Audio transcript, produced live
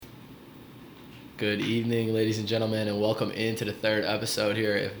Good evening, ladies and gentlemen, and welcome into the third episode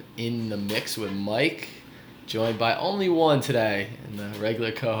here of In the Mix with Mike, joined by only one today, and the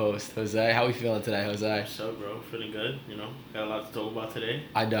regular co-host, Jose. How we feeling today, Jose? What's up, bro? Feeling good, Got a lot to talk about today.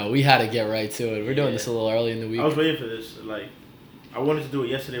 I know, we had to get right to it. We're doing this a little early in the week. I was waiting for this. I wanted to do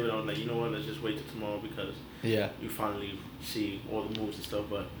it yesterday, but I was like, you know what, let's just wait till tomorrow because you finally see all the moves and stuff,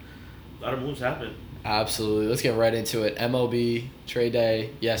 but a lot of moves happen. Absolutely. Let's get right into it. MLB, trade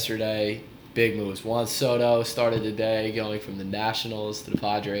day, yesterday. Big moves. Juan Soto started the day going from the Nationals to the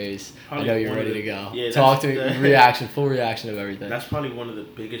Padres. I know you're ready to go. Yeah, Talk to me. Full reaction of everything. That's probably one of the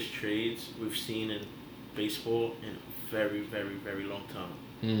biggest trades we've seen in baseball in a very, very, very long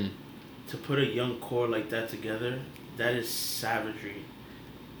time. To put a young core like that together, that is savagery.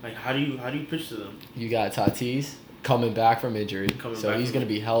 Like, how do you pitch to them? You got Tatis coming back from injury, so he's going to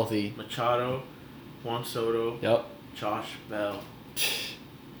be healthy. Machado, Juan Soto, yep, Josh Bell.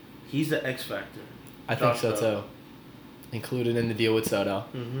 He's the X factor. I think so too. Included in the deal with Soto.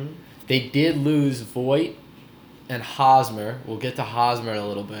 Mm-hmm. They did lose Voit and Hosmer. We'll get to Hosmer in a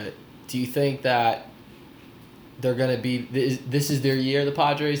little bit. Do you think that they're going to be... This is their year, the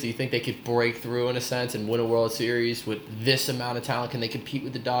Padres? Do you think they could break through in a sense and win a World Series with this amount of talent? Can they compete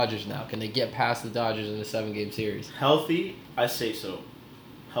with the Dodgers now? Can they get past the Dodgers in a 7-game series? Healthy, I say so.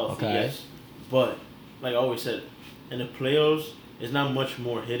 Healthy, yes. But, like I always said, in the playoffs... It's not much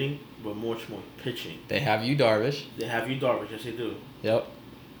more hitting, but much more pitching. They have you, Darvish. Yes, they do. Yep.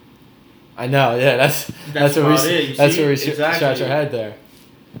 I know, yeah, that's where we scratch our head there.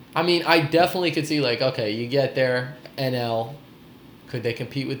 I mean, I definitely could see, okay, you get there, NL, could they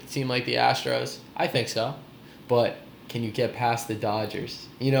compete with a team like the Astros? I think so. But can you get past the Dodgers?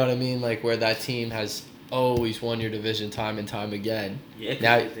 You know what I mean? Where that team has always won your division time and time again. Yeah,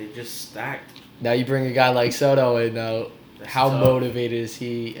 because they just stacked. Now you bring a guy like Soto in, how motivated is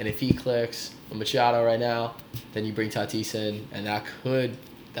he? And if he clicks with Machado right now, then you bring Tatis in, and it could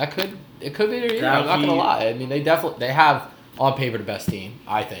be their year. I'm not gonna lie. I mean, they have on paper the best team.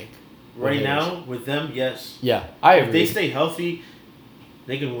 I think right now with them, yes. Yeah, I agree. If they stay healthy,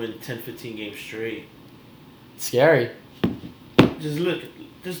 they can win 10, 15 games straight. Scary. Just look,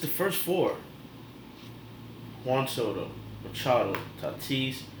 just the first four: Juan Soto, Machado,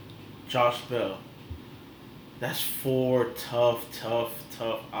 Tatis, Josh Bell. That's 4 tough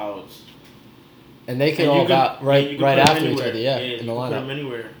outs. And they could all bat right after each other, in the lineup. Put them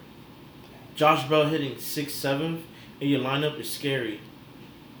anywhere. Josh Bell hitting 6th, 7th in your lineup is scary.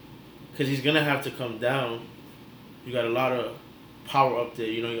 Because he's going to have to come down. You got a lot of power up there.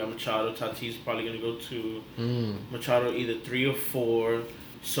 You got Machado. Tatis probably going to go to Machado either 3 or 4.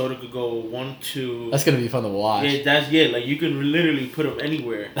 Soto could go 1, 2. That's gonna be fun to watch. Yeah, you can literally put him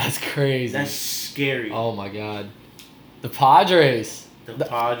anywhere. That's crazy. That's scary. Oh my god, the Padres. The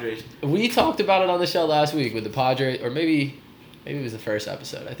Padres. We talked about it on the show last week with the Padres, or maybe it was the first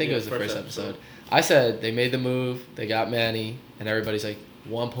episode. I think it was the first episode. I said they made the move, they got Manny, and everybody's like,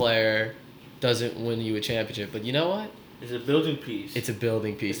 one player doesn't win you a championship. But you know what? It's a building piece. It's a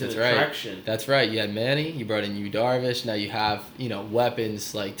building piece. It's That's an attraction. Right. That's right. You had Manny. You brought in Yu Darvish. Now you have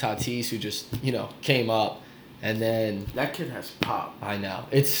weapons like Tatis who just came up, and then that kid has pop. I know.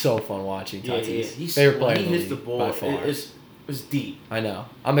 It's so fun watching Tatis. He's favorite player when he in the hits league, the ball. By far. It's deep. I know.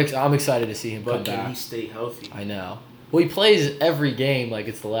 I'm excited to see him come back. But can he stay healthy? I know. Well, he plays every game like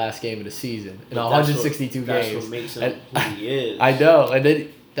it's the last game of the season in 162 games. That's what makes him who he is. I know, and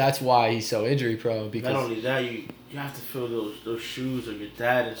then that's why he's so injury prone. Because not only that, you have to fill those shoes of your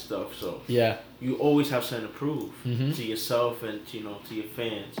dad and stuff. So yeah, you always have something to prove to yourself and to your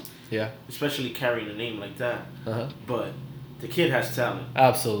fans. Yeah, especially carrying a name like that. Uh-huh. But the kid has talent.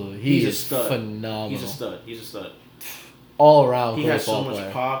 Absolutely, he's a stud. Phenomenal. He's a stud. All around. He has so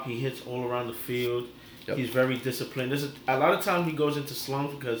much pop. He hits all around the field. Yep. He's very disciplined. A lot of times he goes into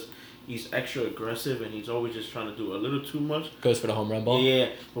slumps because he's extra aggressive and he's always just trying to do a little too much. Goes for the home run ball. Yeah,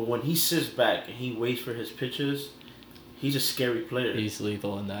 but when he sits back and he waits for his pitches, he's a scary player. He's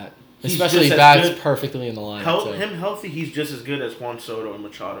lethal in that. Especially bats perfectly in the line. Him healthy, he's just as good as Juan Soto and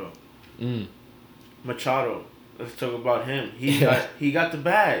Machado. Machado, let's talk about him. He got the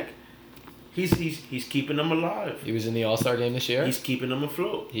bag. He's keeping them alive. He was in the All-Star game this year. He's keeping them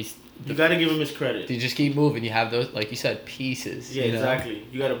afloat. You got to give him his credit. You just keep moving. You have those, like you said, pieces. Yeah, exactly.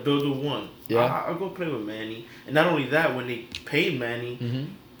 You got to build with one. Yeah. I'll go play with Manny. And not only that, when they paid Manny,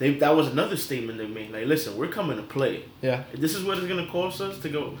 that was another statement they made. Like, listen, we're coming to play. Yeah. This is what it's going to cost us to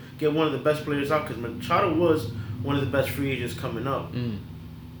go get one of the best players out. Because Machado was one of the best free agents coming up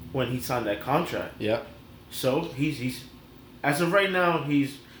when he signed that contract. Yeah. So he's as of right now,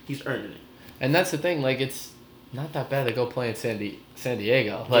 he's earning it. And that's the thing. Like, not that bad to go play in San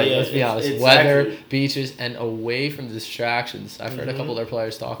Diego. Like, let's be honest, exactly. Weather, beaches, and away from distractions. I've heard a couple of their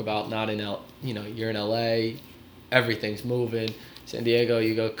players talk about not in you're in LA, everything's moving. San Diego,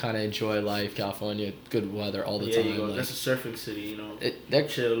 you go kind of enjoy life. California, good weather all the time. You go. Like, that's a surfing city, They're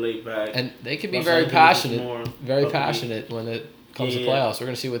chill, laid back. And they can be very passionate when it comes to playoffs. We're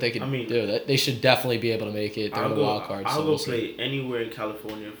going to see what they can do. They should definitely be able to make it. They're the wild card. I'll go play anywhere in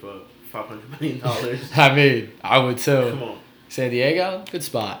California for $500 million. I mean, I would too. Come on. San Diego, good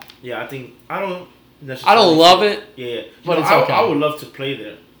spot. Yeah, I don't love it. Yeah. But it's okay. I would love to play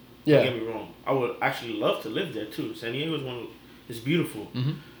there. Yeah. Don't get me wrong. I would actually love to live there too. San Diego is it's beautiful.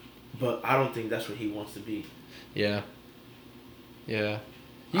 Mm-hmm. But I don't think that's where he wants to be. Yeah. Yeah.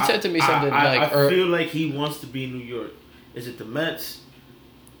 You said to me something I feel like he wants to be in New York. Is it the Mets?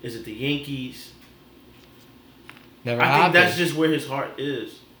 Is it the Yankees? Never happened. I think that's just where his heart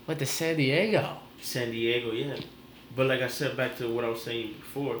is. What, the San Diego? San Diego, yeah. But like I said, back to what I was saying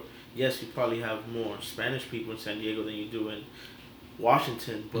before, yes, you probably have more Spanish people in San Diego than you do in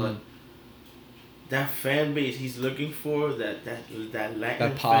Washington, but that fan base he's looking for, that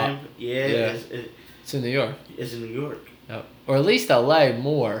Latin fan, it's in New York. It's in New York. Yep. Or at least LA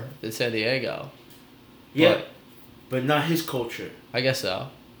more than San Diego. Yeah, but not his culture. I guess so.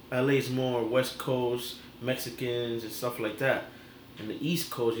 LA's more West Coast, Mexicans and stuff like that. And the East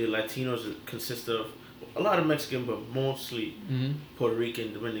Coast, your Latinos consist of a lot of Mexican, but mostly Puerto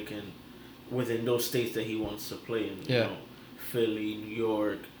Rican, Dominican, within those states that he wants to play in. Yeah. Philly, New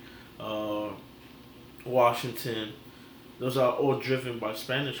York, Washington. Those are all driven by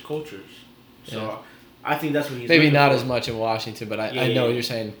Spanish cultures. So I think that's what he's maybe not as much in Washington, but I know what you're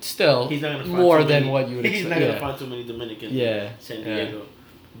saying. Still, he's not gonna find more than what you would expect. He's not going to find too many Dominicans in San Diego.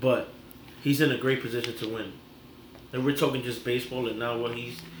 But he's in a great position to win. And we're talking just baseball, and now what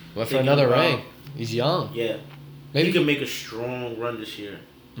he's went for another ring. He's young. Yeah. Maybe he can make a strong run this year.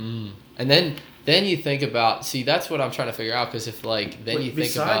 And then you think about, that's what I'm trying to figure out, because if you think about...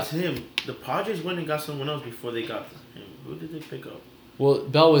 Besides him, the Padres went and got someone else before they got him. Who did they pick up? Well,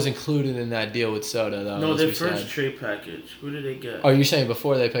 Bell was included in that deal with Soto, though. No, their first trade package. Who did they get? Oh, you're saying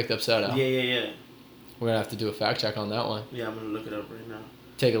before they picked up Soto? Yeah. We're going to have to do a fact check on that one. Yeah, I'm going to look it up right now.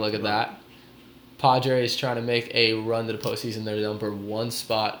 Take a look at that. Padres trying to make a run to the postseason. They're number 1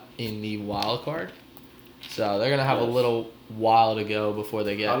 spot in the wild card. So they're going to have a little while to go before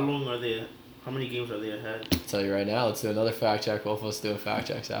they get... How long are they... How many games are they ahead? I'll tell you right now. Let's do another fact check. Both of us doing fact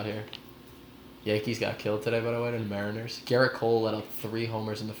checks out here. Yankees got killed today, by the way, to the Mariners. Garrett Cole let up 3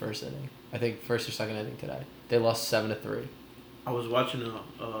 homers in the first inning. I think first or second inning today. They lost 7-3. I was watching a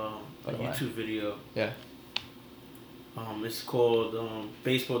YouTube video. Yeah. It's called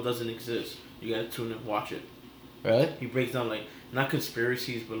Baseball Doesn't Exist. You gotta tune in and watch it. Really? He breaks down not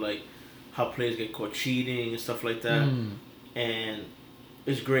conspiracies, but how players get caught cheating and stuff like that. And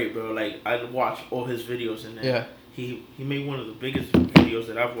it's great, bro. I watched all his videos and he made one of the biggest videos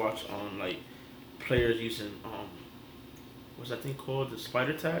that I've watched on players using what's that thing called? The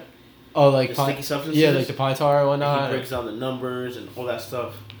spider tack? Oh, the sticky substances? Yeah, the pine tar and whatnot. And he breaks down the numbers and all that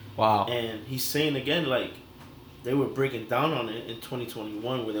stuff. Wow. And he's saying again, they were breaking down on it in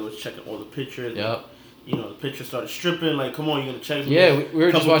 2021 where they was checking all the pictures. Yep. The pitcher started stripping. Come on, you're gonna check. Yeah, we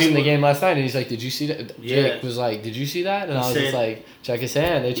were just watching the game last night, and he's like, "Did you see that?" Jake was like, "Did you see that?" And I was just like, "Check his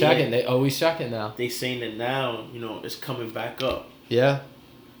hand. They checking. They always checking now." They saying that now, it's coming back up. Yeah.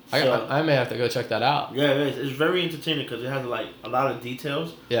 So, I may have to go check that out. Yeah, it's very entertaining because it has a lot of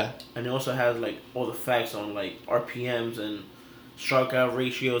details. Yeah. And it also has all the facts on RPMs and strikeout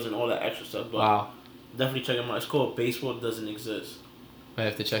ratios and all that extra stuff. But wow. Definitely check them out. It's called Baseball Doesn't Exist. I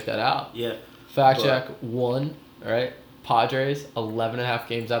have to check that out. Yeah. Fact check 1. All right. Padres 11.5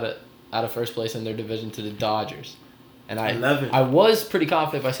 games out of first place in their division to the Dodgers. And 11. I was pretty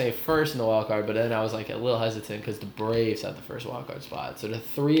confident by saying first in the wild card, but then I was a little hesitant because the Braves had the first wild card spot. So the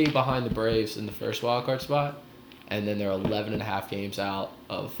 3 behind the Braves in the first wild card spot, and then they're 11.5 games out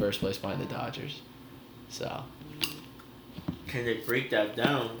of first place behind the Dodgers. So. Can they break that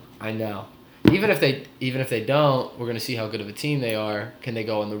down? I know. Even if they don't, we're gonna see how good of a team they are. Can they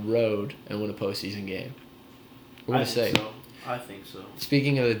go on the road and win a postseason game? We're gonna see. I think so.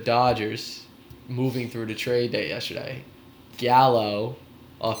 Speaking of the Dodgers, moving through the trade day yesterday, Gallo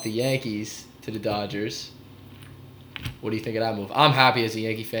off the Yankees to the Dodgers. What do you think of that move? I'm happy as a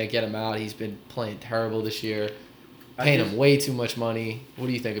Yankee fan. Get him out. He's been playing terrible this year. Paying him way too much money. What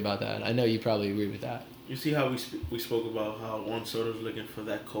do you think about that? I know you probably agree with that. You see how we spoke about how Juan Soto's looking for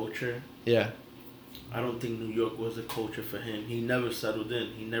that culture? Yeah. I don't think New York was the culture for him. He never settled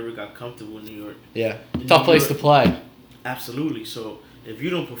in. He never got comfortable in New York. Yeah. Tough place to play. Absolutely. So if you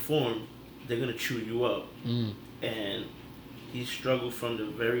don't perform, they're gonna chew you up. And he struggled from the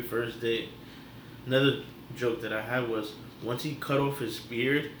very first day. Another joke that I had was once he cut off his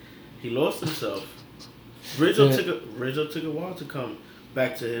beard, he lost himself. Rizzo took a while to come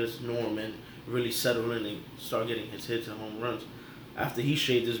back to his norm and really settle in and start getting his hits and home runs. After he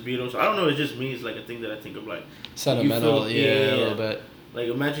shaved his beard, so I don't know. It's just me. It's like a thing that I think of like sentimental, a little bit. Like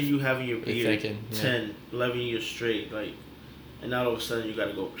imagine you having your beard 10, 11 years straight, like, and now all of a sudden you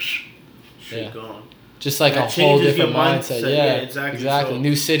gotta go straight gone. Just like a whole different mindset. Yeah, exactly. So,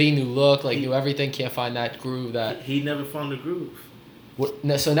 new city, new look, like new everything. Can't find that groove that he never found the groove.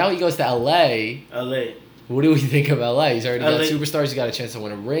 So now he goes to LA. What do we think of LA? He's already got superstars. He's got a chance to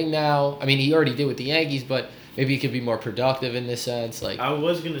win a ring now. I mean, he already did with the Yankees, but maybe he could be more productive in this sense. Like I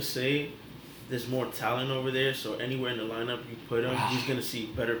was gonna say, there's more talent over there. So anywhere in the lineup you put him, he's gonna see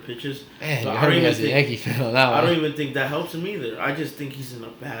better pitches. Man, you heard me as a Yankee fan on that one. I don't even think that helps him either. I just think he's in a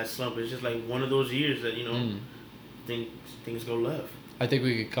bad slump. It's just like one of those years that things go left. I think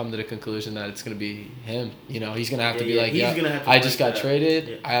we could come to the conclusion that it's gonna be him. He's gonna have to be like, I just got traded.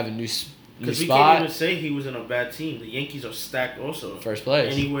 Yeah. I have a new spot. Because we can't even say he was in a bad team. The Yankees are stacked also. First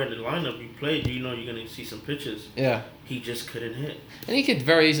place. Anywhere in the lineup you played, you're going to see some pitches. Yeah. He just couldn't hit. And he could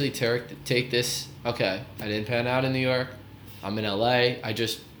very easily take this, okay, I didn't pan out in New York. I'm in LA. I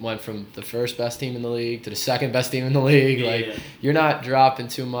just went from the first best team in the league to the second best team in the league. You're not dropping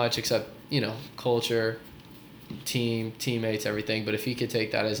too much except, culture, teammates, everything. But if he could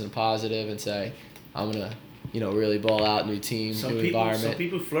take that as a positive and say, I'm going to, really ball out, new team, environment. Some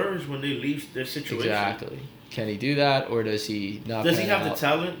people flourish when they leave their situation. Exactly. Can he do that, or does he not? Does he have the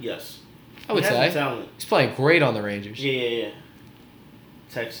talent? Yes. I would say. The talent. He's playing great on the Rangers. Yeah.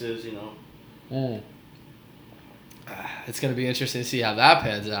 Texas, It's going to be interesting to see how that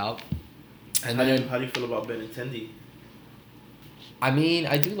pans out. And how do you feel about Benintendi? I mean,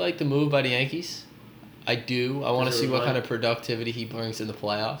 I do like the move by the Yankees. I do. I want to see what kind of productivity he brings in the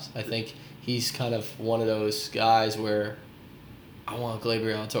playoffs. I think he's kind of one of those guys where I want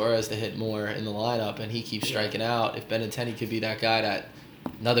Gleyber Torres to hit more in the lineup, and he keeps striking out. If Benintendi could be that guy that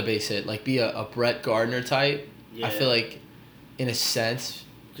another base hit, like be a Brett Gardner type, I feel like, in a sense,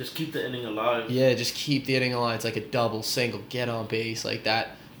 just keep the inning alive. Yeah, just keep the inning alive. It's like a double, single, get on base like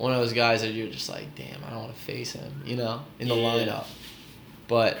that. One of those guys that you're just like, damn, I don't want to face him, in the lineup.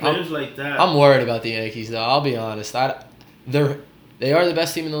 But players like that. I'm worried about the Yankees, though. I'll be honest. They are the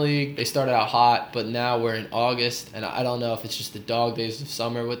best team in the league. They started out hot, but now we're in August, and I don't know if it's just the dog days of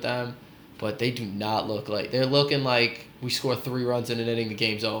summer with them, but they do not look like... They're looking like we score 3 runs in an inning, the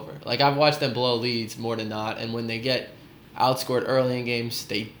game's over. Like, I've watched them blow leads more than not, and when they get outscored early in games,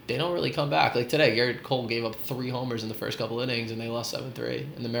 they don't really come back. Like today, Garrett Cole gave up 3 homers in the first couple innings, and they lost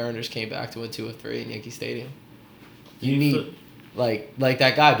 7-3, and the Mariners came back to win 2 of 3 in Yankee Stadium. You need... Like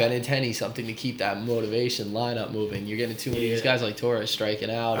that guy, Benintendi, something to keep that motivation lineup moving. You're getting too many of these guys like Torres striking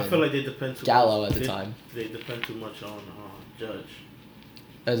out. I feel like they depend too Gallo much. At the time. They depend too much on Judge.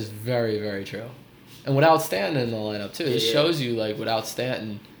 That is very, very true. And without Stanton in the lineup, too. This shows you, like, without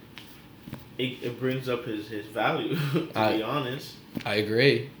Stanton... It brings up his value, to be honest. I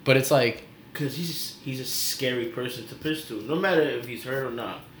agree. But it's like... Because he's a scary person to pitch to, no matter if he's hurt or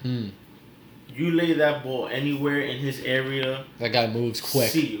not. You lay that ball anywhere in his area. That guy moves quick.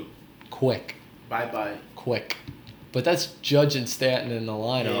 See you. Quick. Bye-bye. Quick. But that's Judge and Stanton in the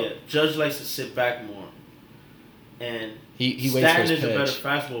lineup. Yeah, Judge likes to sit back more. And he waits for his pitch. Stanton is a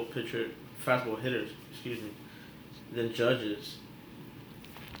better fastball hitter, than Judge is.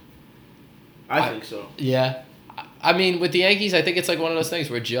 I think so. Yeah. I mean, with the Yankees, I think it's like one of those things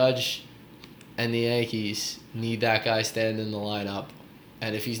where Judge and the Yankees need that guy standing in the lineup.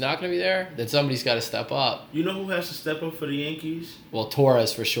 And if he's not going to be there, then somebody's got to step up. You know who has to step up for the Yankees? Well,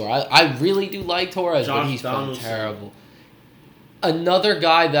 Torres for sure. I really do like Torres, but he's been terrible. Another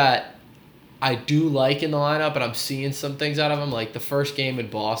guy that I do like in the lineup, and I'm seeing some things out of him, like the first game in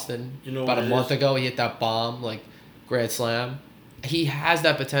Boston, about a month ago, he hit that bomb, like grand slam. He has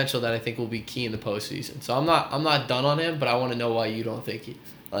that potential that I think will be key in the postseason. So I'm not done on him, but I want to know why you don't think he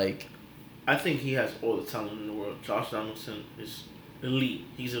like. I think he has all the talent in the world. Josh Donaldson is elite.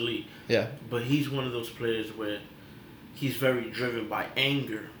 He's elite. Yeah. But he's one of those players where he's very driven by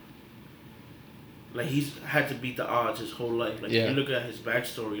anger. Like, he's had to beat the odds his whole life. Like, if you look at his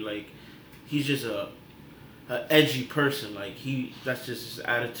backstory, like, he's just a edgy person. Like, that's just his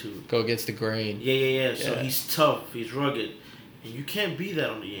attitude. Go against the grain. Yeah. So he's tough. He's rugged. And you can't be that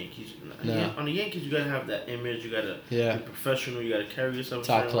on the Yankees. No. On the Yankees, you got to have that image. You got to be professional. You got to carry yourself.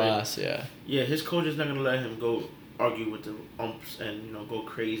 Top class, way. Yeah, his coach is not going to let him go argue with the umps and, go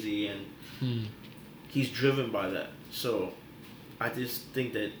crazy. And he's driven by that. So I just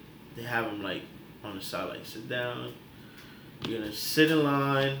think that they have him like on the side, like sit down. You're gonna sit in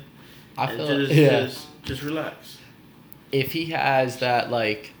line. Just relax. If he has that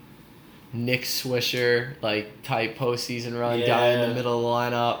like Nick Swisher like type postseason run, guy in the middle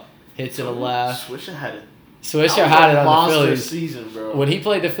of the lineup, hits to the left. Swisher had it. Swisher had it on the Phillies season, bro. When he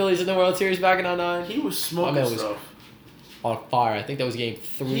played the Phillies in the World Series back in 2009. He was smoking stuff. On fire. I think that was game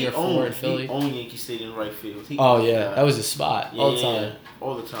 3 or 4 in Philly. He owned Yankee Stadium right field. That was his spot all the time.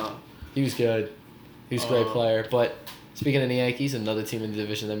 All the time. He was good. He was a great player. But speaking of the Yankees, another team in the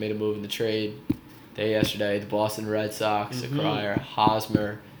division that made a move in the trade day yesterday, the Boston Red Sox, Acquire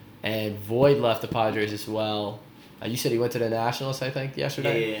Hosmer, and Void left the Padres as well. You said he went to the Nationals, I think,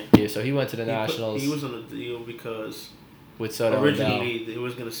 yesterday? Yeah, so he went to the Nationals. He was on a deal because with Soto originally they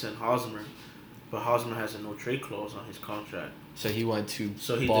was going to send Hosmer, but Hosmer has a no-trade clause on his contract. So he went to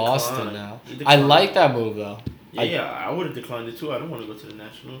Boston now. I like that move, though. I would have declined it, too. I don't want to go to the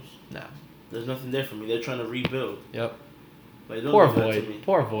Nationals. No. There's nothing there for me. They're trying to rebuild. Yep. Like, Poor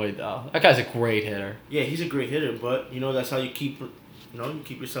Void, though. That guy's a great hitter. Yeah, he's a great hitter, but, that's how you keep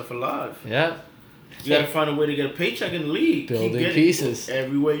yourself alive. Yeah. You got to find a way to get a paycheck in the league. Building pieces.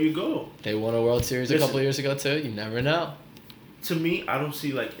 Everywhere you go. They won a World Series a couple of years ago, too. You never know. To me, I don't see,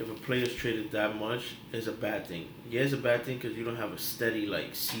 if a player's traded that much is a bad thing. Yeah, it's a bad thing because you don't have a steady,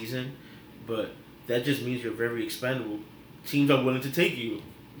 season. But that just means you're very expendable. Teams are willing to take you.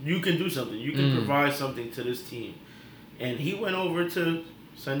 You can do something. You can provide something to this team. And he went over to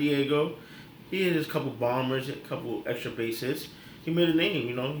San Diego. He hit his couple bombers, a couple extra base hits. He made a name,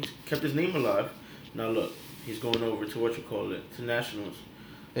 He kept his name alive. Now, look, he's going over to to Nationals.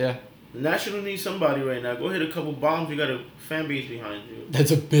 Yeah. The Nationals need somebody right now. Go hit a couple bombs. You got a fan base behind you.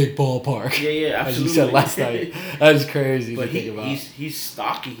 That's a big ballpark. Yeah, absolutely. As you said last night. That's crazy to think about. He's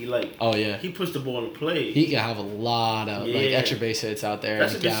stocky. He puts the ball in play. He can have a lot of extra base hits out there.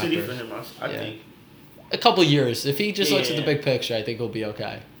 That's a good city for him, I think. A couple years. If he just looks at the big picture, I think he'll be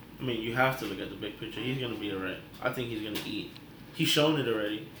okay. I mean, you have to look at the big picture. He's going to be all right. I think he's going to eat. He's shown it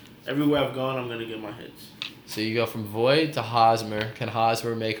already. Everywhere I've gone, I'm going to get my hits. So you go from Void to Hosmer. Can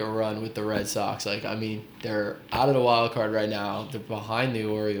Hosmer make a run with the Red Sox? They're out of the wild card right now. They're behind the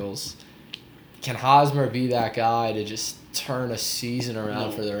Orioles. Can Hosmer be that guy to just turn a season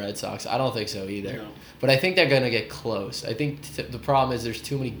around for the Red Sox? I don't think so either. No. But I think they're going to get close. I think the problem is there's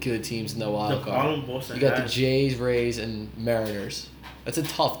too many good teams in the wild card. You got the Jays, Rays, and Mariners. That's a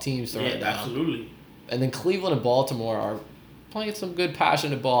tough team to right now. Absolutely. And then Cleveland and Baltimore are playing some good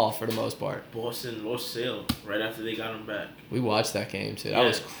passionate ball for the most part. Boston lost Sale right after they got him back. We watched that game too. That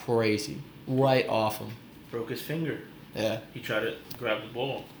was crazy. Right off him. Broke his finger. Yeah. He tried to grab the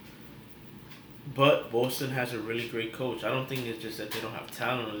ball. But Boston has a really great coach. I don't think it's just that they don't have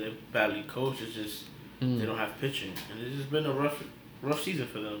talent or they're badly coached. It's just they don't have pitching. And it's just been a rough season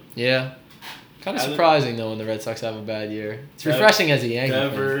for them. Yeah. Kind of surprising though when the Red Sox have a bad year. It's refreshing as a Yankee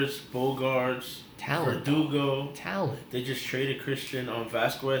fan. Devers, Bogarts. Talent. Verdugo. Talent. They just traded Christian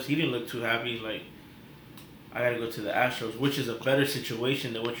Vasquez. He didn't look too happy. I got to go to the Astros, which is a better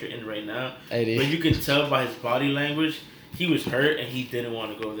situation than what you're in right now. But you can tell by his body language, he was hurt and he didn't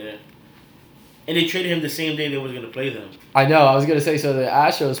want to go there. And they traded him the same day they was going to play them. I know. I was going to say, so the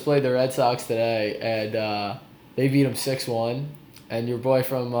Astros played the Red Sox today, and they beat them 6-1. And your boy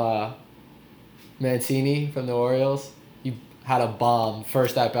from Mancini from the Orioles, had a bomb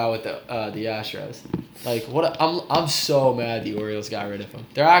first at bat with the Astros. I'm so mad the Orioles got rid of him.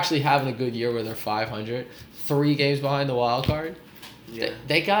 They're actually having a good year where they're 500, 3 games behind the wild card. Yeah.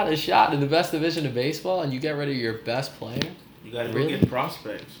 They got a shot in the best division of baseball, and you get rid of your best player. You got to go get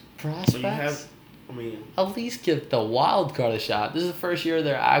prospects. Prospects. At least give the wild card a shot. This is the first year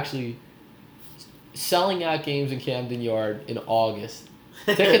they're actually selling out games in Camden Yard in August.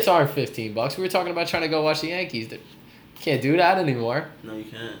 Tickets aren't $15. We were talking about trying to go watch the Yankees. Can't do that anymore. No, you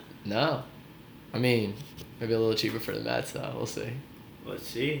can't. No. Maybe a little cheaper for the Mets, though. We'll see. Let's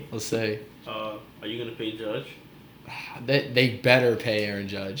see. We'll see. Are you going to pay Judge? They better pay Aaron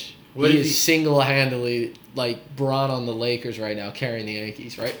Judge. He is single-handedly, Braun on the Lakers right now, carrying the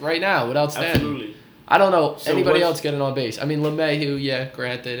Yankees. Right now, without standing. Absolutely. I don't know anybody else getting on base. LeMahieu,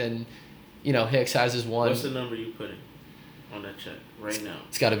 granted, and, Hicks has his one. What's the number you putting on that check right now?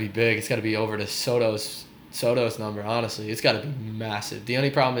 It's got to be big. It's got to be over to Soto's number, honestly. It's got to be massive. The only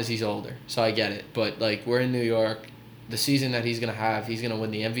problem is he's older, so I get it. But, we're in New York. The season that he's going to have, he's going to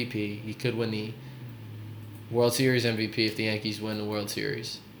win the MVP. He could win the World Series MVP if the Yankees win the World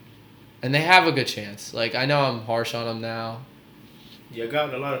Series. And they have a good chance. I know I'm harsh on them now. You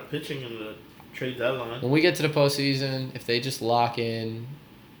got a lot of pitching in the trade deadline. When we get to the postseason, if they just lock in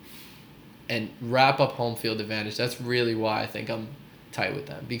and wrap up home field advantage, that's really why I think I'm tight with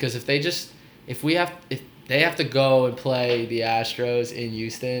them because if they have to go and play the Astros in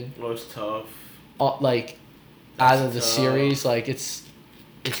Houston, it's tough. Out of the series, it's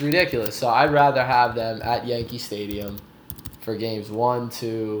ridiculous. So I'd rather have them at Yankee Stadium for games 1,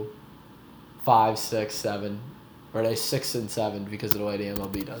 2, 5, 6, 7, or they 6 and 7 because of the way the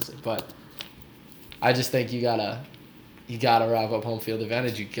MLB does it. But I just think you gotta wrap up home field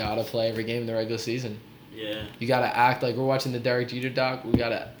advantage. You gotta play every game in the regular season. Yeah. You gotta act like we're watching the Derek Jeter doc. We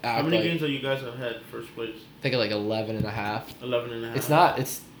gotta act. How many games have you guys have had first place? I think 11 and a half. 11 and a half. It's not.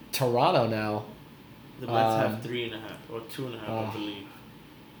 It's Toronto now. The Mets have 3.5 or 2.5, I believe.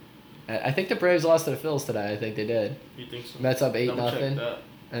 I think the Braves lost to the Phils today. I think they did. You think so? Mets up 8-0,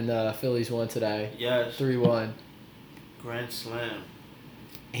 and the Phillies won today. Yes. 3-1. Grand slam.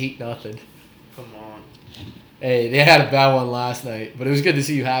 8-0. Come on. Hey, they had a bad one last night, but it was good to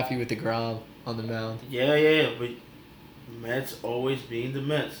see you happy with DeGrom on the mound. Yeah, but Mets always being the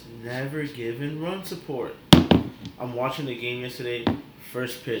Mets, never giving run support. I'm watching the game yesterday.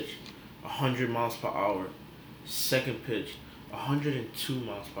 First pitch, 100 miles per hour. Second pitch, 102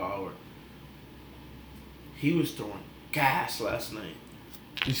 miles per hour. He was throwing gas last night.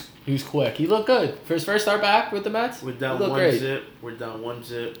 He was quick. He looked good for his first start back with the Mets. We're down 1-0. We're down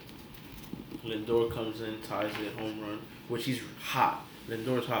 1-0. Lindor comes in, ties it, home run, which he's hot.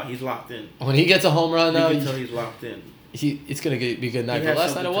 Lindor's hot. He's locked in. When he gets a home run, though, you can tell he's locked in. It's gonna be a good night. But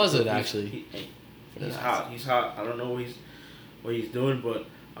last night it wasn't actually. He's hot. He's hot. I don't know what he's doing, but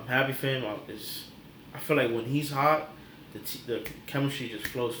I'm happy for him. I feel like when he's hot, the chemistry just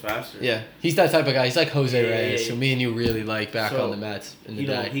flows faster. Yeah, he's that type of guy. He's like Jose Reyes, who me and you really like back on the Mets in the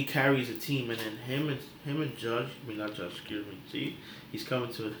day. He carries a team, and then him and Judge. I mean, not Judge. Excuse me. See, he's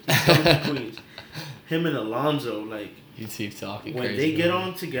coming to Queens. Him and Alonso, like. You keep talking when crazy. When they get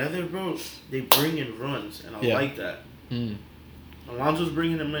on together, bro, they bring in runs, and I like that. Alonso's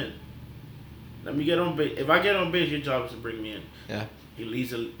bringing them in. Let me get on base. If I get on base, your job is to bring me in. Yeah. He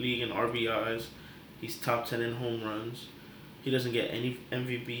leads the league in RBIs. He's top 10 in home runs. He doesn't get any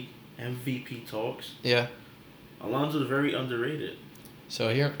MVP talks. Yeah. Alonso's very underrated.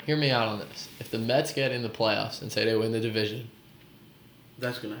 So hear me out on this. If the Mets get in the playoffs and say they win the division,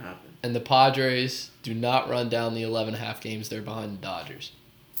 that's gonna happen. And the Padres do not run down the 11.5 games they're behind the Dodgers.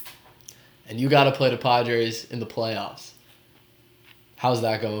 And you got to play the Padres in the playoffs. How's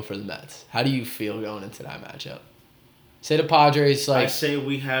that going for the Mets? How do you feel going into that matchup? Say the Padres I say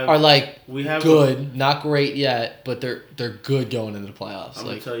we have good, not great yet, but they're good going into the playoffs. I'm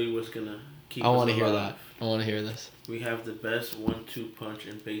gonna tell you what's gonna keep. I want to hear that. I want to hear this. We have the best 1-2 punch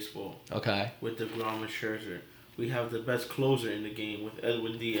in baseball. Okay. With DeGrom and Scherzer. We have the best closer in the game with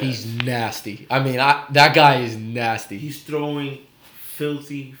Edwin Diaz. He's nasty. I mean, that guy is nasty. He's throwing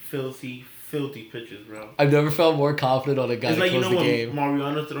filthy pitches, bro. I've never felt more confident on a guy to close the game. When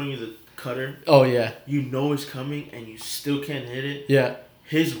Mariano throwing you the cutter. Oh, yeah. You know it's coming, and you still can't hit it. Yeah.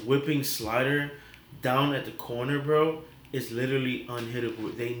 His whipping slider down at the corner, bro, is literally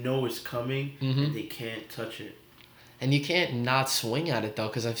unhittable. They know it's coming, and they can't touch it. And you can't not swing at it, though,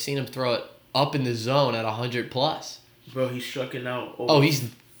 because I've seen him throw it up in the zone at 100+. Bro, he's striking out. He's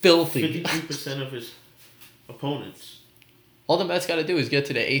filthy. 53% of his opponents. All the Mets got to do is get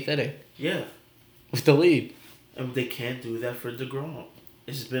to the 8th inning. Yeah. With the lead. And they can't do that for DeGrom.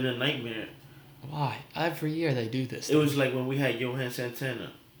 It's been a nightmare. Why? Every year they do this. It was like when we had Johan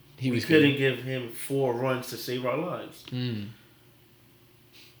Santana. We couldn't give him 4 runs to save our lives.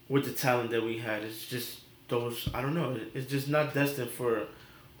 With the talent that we had, it's just those. I don't know. It's just not destined for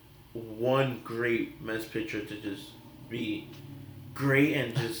one great Mets pitcher to just be great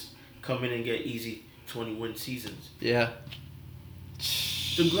and just come in and get easy 20-win seasons. Yeah.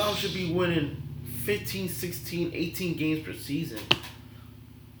 DeGrom should be winning 15, 16, 18 games per season.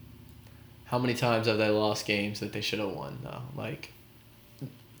 How many times have they lost games that they should have won, though? Like,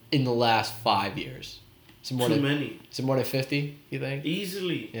 in the last 5 years? Too many. Is it more than 50, you think?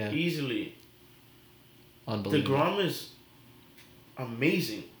 Easily. Yeah. Easily. Unbelievable. DeGrom is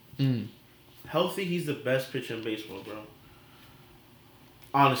amazing. Healthy, he's the best pitcher in baseball, bro.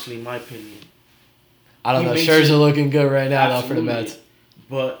 Honestly, in my opinion. I don't know. Scherzer looking good right now, though, for the Mets.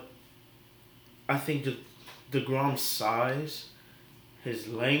 But I think DeGrom's size, his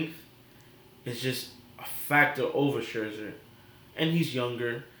length, is just a factor over Scherzer. And he's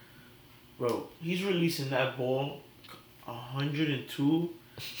younger. Bro, he's releasing that ball 102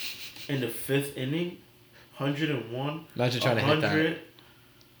 in the 5th inning. 101. Imagine trying to hit that.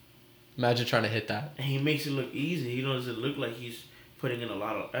 Imagine trying to hit that. And he makes it look easy. He doesn't look like he's putting in a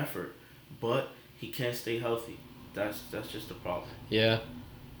lot of effort. But he can't stay healthy. That's just the problem. Yeah.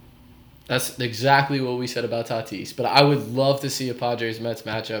 That's exactly what we said about Tatis. But I would love to see a Padres-Mets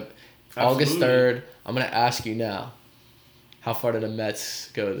matchup. Absolutely. August 3rd. I'm going to ask you now. How far did the Mets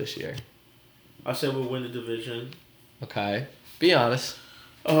go this year? I said we'll win the division. Okay. Be honest.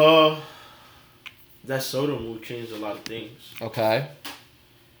 That Soto move changed a lot of things. Okay.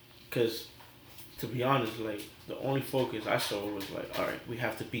 Because, to be honest, like, the only focus I saw was like, all right, we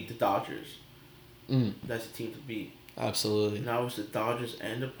have to beat the Dodgers. That's the team to beat. Absolutely. Now it's the Dodgers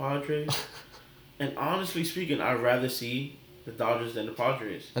and the Padres. And honestly speaking, I'd rather see the Dodgers than the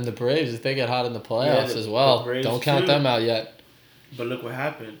Padres. And the Braves, if they get hot in the playoffs as well. Don't count them out yet. But look what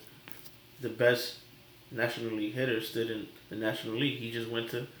happened. The best National League hitter stood in the National League. He just went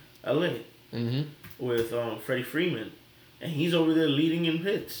to L.A. With Freddie Freeman. And he's over there leading in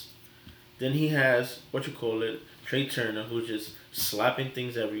hits. Then he has, Trey Turner, who's just slapping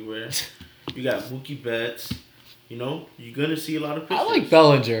things everywhere. You got Mookie Betts. You know, you're going to see a lot of pitchers. I like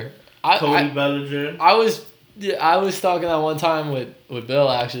Bellinger. Cody Bellinger. I was talking that one time with Bill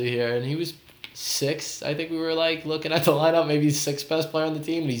actually here, and he was 6. I think we were like looking at the lineup, maybe he's 6th best player on the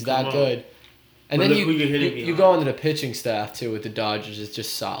team, and he's that good. And but then you go into the pitching staff too with the Dodgers. It's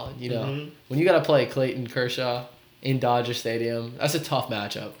just solid. You know, when you got to play Clayton Kershaw in Dodger Stadium, that's a tough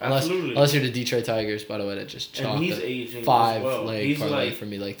matchup. Unless you're the Detroit Tigers, by the way, that just chalked a 5-leg parlay for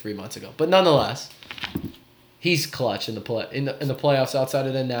me like 3 months ago. But nonetheless, he's clutch in the playoffs outside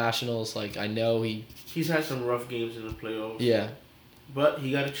of the Nationals. Like I know he's had some rough games in the playoffs. Yeah. But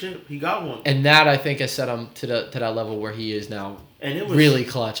he got a chip. He got one. And that, I think, has set him to that level where he is now really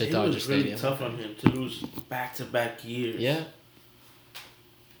clutch at Dodger Stadium. It was really tough on him to lose back-to-back years. Yeah.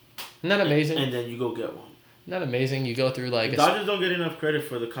 Isn't that amazing? And then you go get one. Isn't that amazing? You go through like... The Dodgers don't get enough credit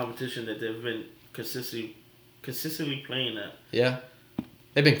for the competition that they've been consistently playing at. Yeah.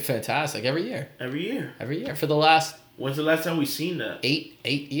 They've been fantastic every year. Every year. For the last... When's the last time we've seen that? 8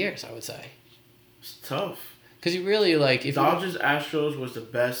 years, I would say. It's tough. Because you really, like... Dodgers-Astros was the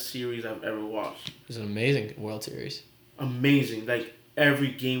best series I've ever watched. It was an amazing World Series. Amazing. Like,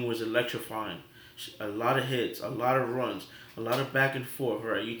 every game was electrifying. A lot of hits, a lot of runs, a lot of back and forth.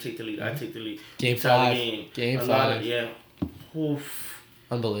 All right, you take the lead, I take the lead. Game 5. Game 5. Yeah. Oof.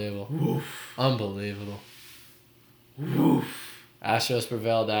 Unbelievable. Oof. Unbelievable. Oof. Astros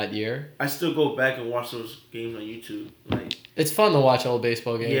prevailed that year. I still go back and watch those games on YouTube. Like, it's fun to watch old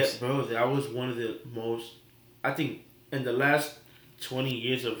baseball games. Yeah, bro. That was one of the most... I think in the last 20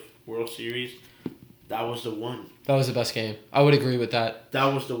 years of World Series, that was the one. That was the best game. I would agree with that.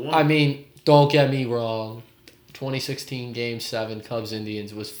 That was the one. I mean, don't get me wrong. 2016 Game 7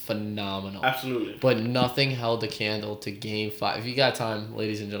 Cubs-Indians was phenomenal. Absolutely. But nothing held a candle to Game 5. If you got time,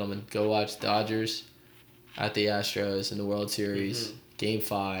 ladies and gentlemen, go watch Dodgers at the Astros in the World Series. Game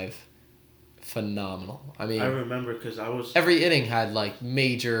 5. Phenomenal. I mean... I remember because I was... Every inning had, like,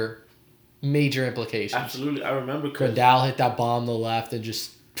 major implications. Absolutely. I remember because... Grandal hit that bomb to the left and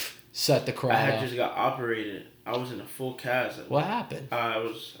just set the crowd I had just got operated. I was in a full cast. What happened? I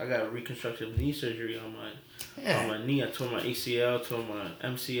got a reconstructive knee surgery on my knee. I tore my ACL, tore my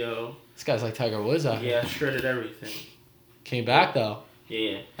MCL. This guy's like Tiger Woods out here. Yeah, I shredded everything. Came back though.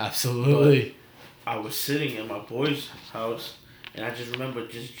 Yeah. Absolutely. But I was sitting in my boy's house and I just remember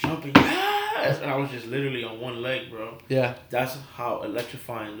just jumping. And I was just literally on one leg, bro. Yeah. That's how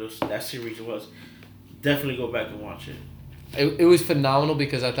electrifying that series was. Definitely go back and watch it. It was phenomenal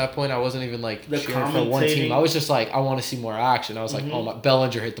because at that point I wasn't even like cheering for one team. I was just like, I want to see more action. I was like, oh my,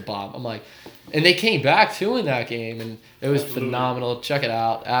 Bellinger hit the bomb. I'm like, and they came back too in that game and it was phenomenal. Check it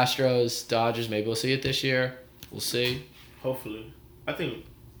out. Astros, Dodgers, maybe we'll see it this year. We'll see. Hopefully. I think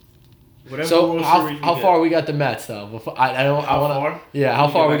whatever. So how far we got the Mets though? Before, I don't. How I want far? Yeah, how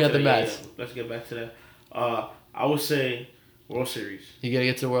far we got the Mets? Yeah, let's get back to that. I would say World Series. You gotta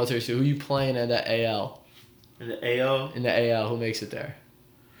get to the World Series. So who you playing in the AL? In the AL? In the AL, who makes it there?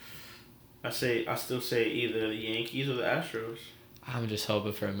 I still say either the Yankees or the Astros. I'm just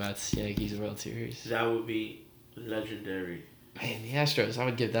hoping for a Mets-Yankees World Series. That would be legendary. Man, the Astros, I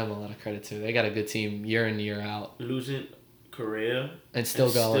would give them a lot of credit too. They got a good team year in, year out. Losing Correa and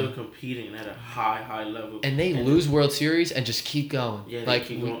still going. Still competing at a high level. And they lose World Series and just keep going. Yeah, they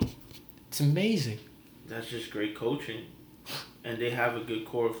keep going. It's amazing. That's just great coaching. And they have a good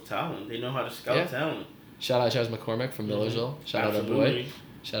core of talent. They know how to scout talent. Shout out Chaz McCormick from Millersville. Shout out our boy.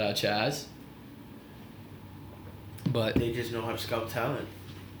 Shout out Chaz. But they just know how to scout talent.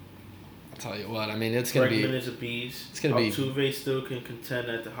 I'll tell you what, I mean, it's going to be... Bregman is a beast. It's going to be... Altuve still can contend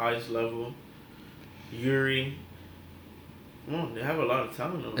at the highest level. Yuri. They have a lot of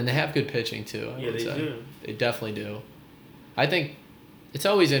talent over And they have good pitching, too, I would say. Do. They definitely do. I think it's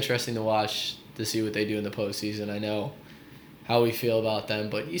always interesting to watch to see what they do in the postseason. I know how we feel about them,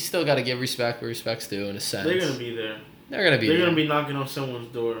 but you still got to give respect where respect's due in a sense. They're going to be there. They're going to be there. They're going to be knocking on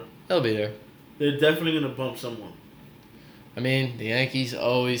someone's door. They'll be there. They're definitely going to bump someone. I mean, the Yankees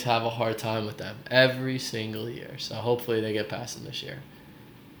always have a hard time with them every single year, so hopefully they get past them this year.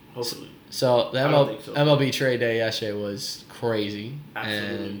 Hopefully. So the MLB trade day yesterday was crazy.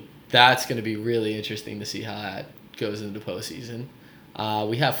 Absolutely. And that's going to be really interesting to see how that goes into the postseason.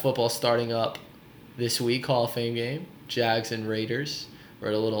 We have football starting up this week, Hall of Fame game, Jags and Raiders.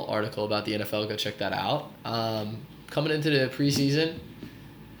 Wrote a little article about the NFL. Go check that out. Coming into the preseason,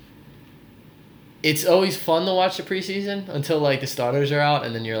 it's always fun to watch the preseason until like the starters are out,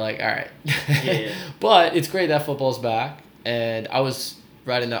 and then you're like, all right. Yeah. But it's great that football's back. And I was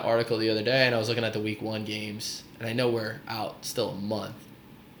writing that article the other day, and I was looking at the Week 1 games, and I know we're out still a month,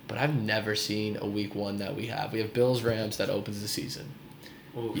 but I've never seen a Week 1 that we have. We have Bills-Rams that opens the season.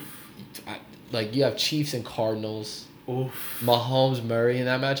 Oof. You have Chiefs and Cardinals. Oof. Mahomes, Murray in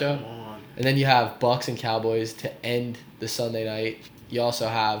that matchup. Come on. And then you have Bucks and Cowboys to end the Sunday night. You also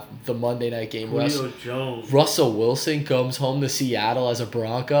have the Monday night game. Julio Jones. Russell Wilson comes home to Seattle as a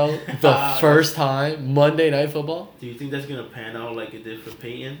Bronco the first time. Monday Night Football. Do you think that's going to pan out like it did for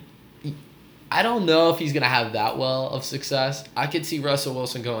Peyton? I don't know if he's going to have that well of success. I could see Russell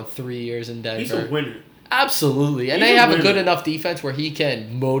Wilson going 3 years in Denver. He's a winner. Absolutely. And they have a good enough defense where he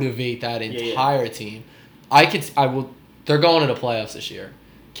can motivate that entire team. They're going to the playoffs this year.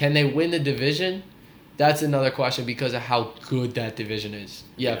 Can they win the division? That's another question because of how good that division is.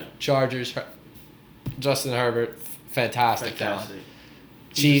 Yeah. Chargers, Justin Herbert, fantastic talent.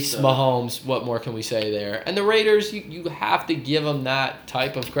 Chiefs, Mahomes, what more can we say there? And the Raiders, you have to give them that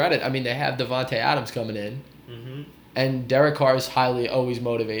type of credit. I mean, they have Devontae Adams coming in. Mm-hmm. And Derek Carr is always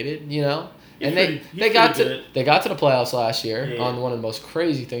motivated, you know? And they got to the playoffs last year on one of the most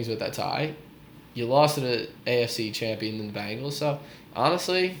crazy things with that tie. You lost to the AFC champion in the Bengals, so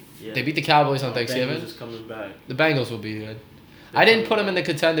honestly, they beat the Cowboys on Thanksgiving. Bengals is coming back. The Bengals will be good. I didn't put them in the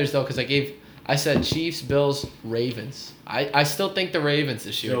contenders though because I said Chiefs, Bills, Ravens. I still think the Ravens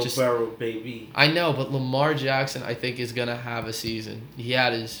this year. Joe Burrow, baby. I know, but Lamar Jackson I think is gonna have a season. He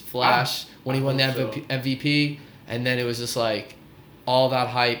had his flash when he won the MVP, and then it was just like all that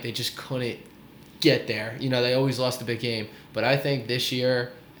hype. They just couldn't get there. You know, they always lost a big game, but I think this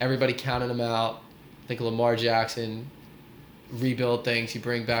year everybody counted him out. I think Lamar Jackson rebuild things. You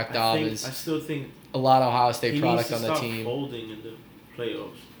bring back Dobbins. I still think a lot of Ohio State product on the team. He needs to stop folding in the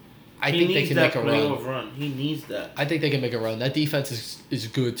playoffs. I think they can make a run. He needs that. I think they can make a run. That defense is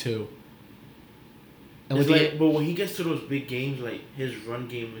good too. And but when he gets to those big games, like his run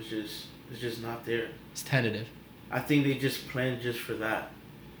game is just not there. It's tentative. I think they just planned just for that.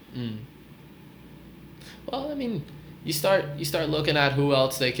 Well, I mean, you start looking at who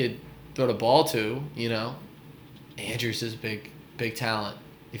else they could throw the ball to. You know, Andrews is big talent.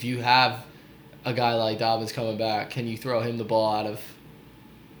 If you have a guy like Dobbins coming back, can you throw him the ball out of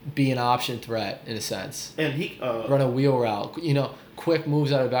be an option threat in a sense? And he run a wheel route. You know, quick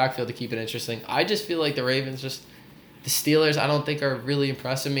moves out of the backfield to keep it interesting. I just feel like the Ravens the Steelers, I don't think are really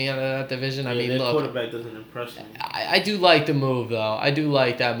impressing me out of that division. I mean, their look, quarterback doesn't impress me. I do like the move though. I do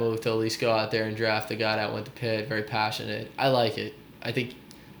like that move to at least go out there and draft a guy that went to Pitt, very passionate. I like it. I think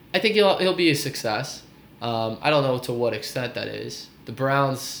he'll be a success. I don't know to what extent that is. The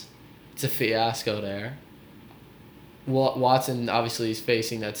Browns, it's a fiasco there. Watson obviously is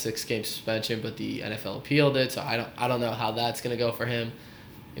facing that 6-game suspension, but the NFL appealed it, so I don't know how that's gonna go for him.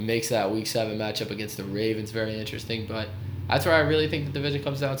 It makes that Week 7 matchup against the Ravens very interesting, but that's where I really think the division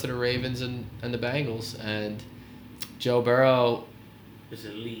comes down to the Ravens and the Bengals. And Joe Burrow is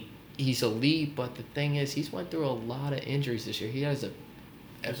elite. He's elite, but the thing is, he's went through a lot of injuries this year. He has an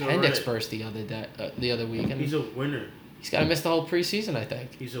appendix burst the other week. And he's a winner. He's got to miss the whole preseason, I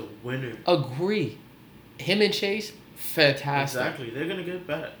think. He's a winner. Agree. Him and Chase, fantastic. Exactly. They're going to get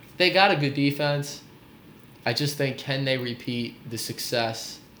back. They got a good defense. I just think, can they repeat the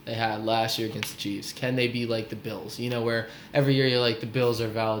success they had last year against the Chiefs? Can they be like the Bills? You know, where every year you're like, the Bills are a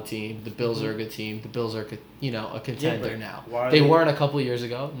valid team. The Bills are a good team. The Bills are, a contender now. They weren't a couple of years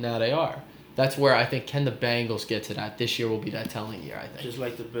ago. Now they are. That's where I think, can the Bengals get to that? This year will be that telling year, I think. Just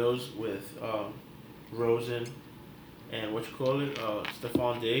like the Bills with Rosen and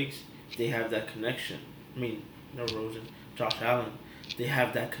Stephon Diggs, they have that connection. I mean, no Rosen, Josh Allen. They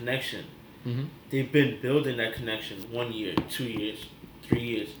have that connection. Mm-hmm. They've been building that connection 1 year, 2 years, 3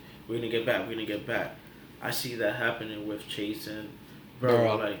 years. We're going to get back. I see that happening with Chase and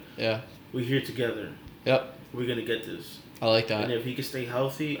Burrow. We're here together. Yep. We're going to get this. I like that. And if he can stay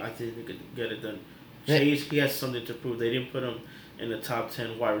healthy, I think we could get it done. Chase, he has something to prove. They didn't put him in the top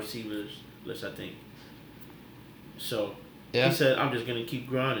 10 wide receivers list, I think. So, Yeah. He said, "I'm just gonna keep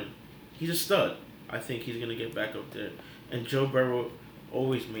grinding." He's a stud. I think he's gonna get back up there. And Joe Burrow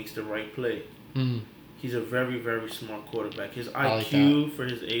always makes the right play. Mm. He's a very, very smart quarterback. His IQ for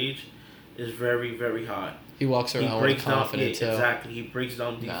his age is very, very high. He walks around with confidence too. Exactly. He breaks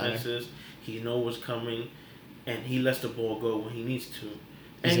down defenses. He knows what's coming, and he lets the ball go when he needs to.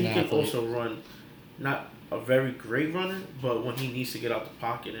 And he can also run, not a very great runner, but when he needs to get out the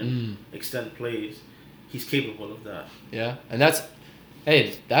pocket and extend plays, he's capable of that. Yeah, and that's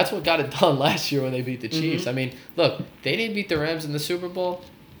what got it done last year when they beat the Chiefs. I mean, look, they didn't beat the Rams in the Super Bowl.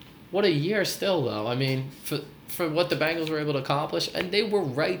 What a year still, though. I mean, for what the Bengals were able to accomplish, and they were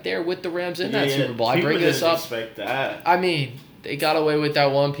right there with the Rams in that Super Bowl. I bring this up. Expect that. I mean, they got away with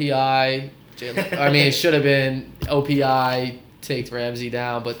that one PI. I mean, it should have been OPI, take Ramsey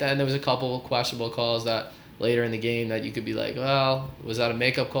down, but then there was a couple of questionable calls that later in the game that you could be like, well, was that a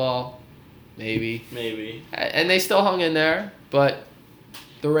makeup call? Maybe. And they still hung in there, but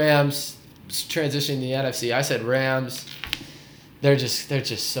the Rams transitioning to the NFC. I said Rams. They're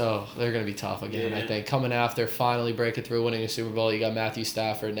gonna be tough again. I think coming after finally breaking through, winning a Super Bowl. You got Matthew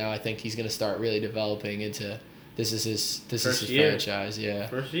Stafford now. I think he's gonna start really developing into this is his franchise. Yeah,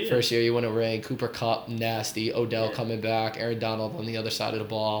 first year you win a ring. Cooper Kupp nasty. Odell coming back. Aaron Donald on the other side of the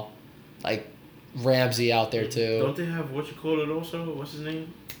ball. Like Ramsey out there too. Don't they have also? What's his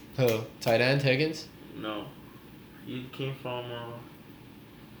name? Who? Tight end Higgins? No, he came from.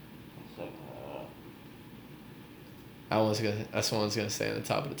 That's one's gonna stay on the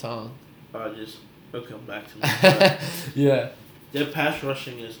top of the tongue. It'll come back to me. Yeah. Their pass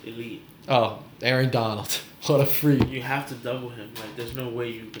rushing is elite. Oh, Aaron Donald. What a freak. You have to double him. Like, there's no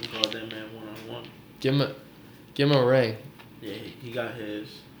way you can guard that man one-on-one. Give him a ring. Yeah, he got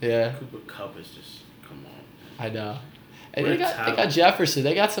his. Yeah. Cooper Kupp is just, come on. I know. And they got Jefferson.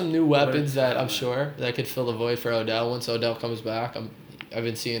 They got some new weapons that I'm sure that could fill the void for Odell once Odell comes back. I've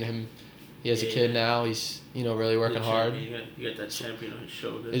been seeing him. He has a kid now. He's really working hard. He got that champion on his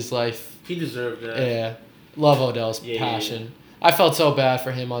shoulder. His life. He deserved that. Yeah. Love Odell's passion. Yeah. I felt so bad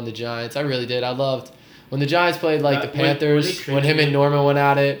for him on the Giants. I really did. I loved when the Giants played the Panthers. When him and Norman went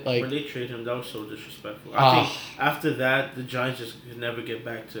at it. When they traded him, that was so disrespectful. I think after that, the Giants just could never get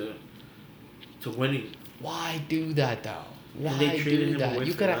back to winning. Why do that though? Why do that?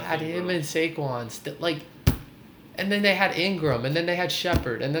 You could have had him and Saquon and then they had Ingram, and then they had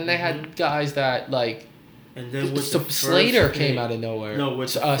Shepard, and then they had guys that And then with Slater came out of nowhere. No,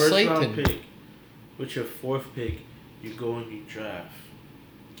 with the first round pick, with your fourth pick, you go and you draft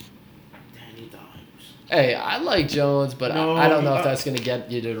Danny Dimes. Hey, I like Jones, but I don't know if that's gonna get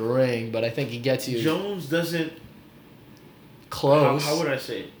you to the ring. But I think he gets you. Jones doesn't. Close. How would I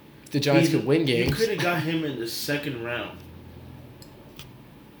say it? The Giants could win games. You could have got him in the second round.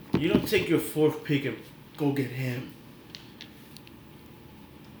 You don't take your fourth pick and go get him.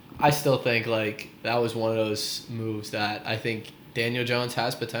 I still think that was one of those moves that I think Daniel Jones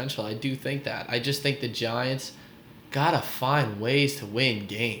has potential. I do think that. I just think the Giants gotta find ways to win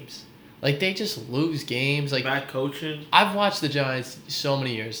games. They just lose games. Bad coaching. I've watched the Giants so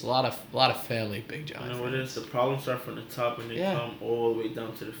many years. A lot of family big Giants. You know what it is? The problems start from the top and they come all the way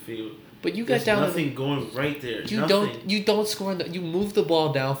down to the field. But you got down. Nothing going right there. You don't score. You move the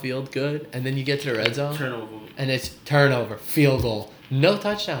ball downfield good, and then you get to the red zone. Turnover. And it's turnover, field goal, no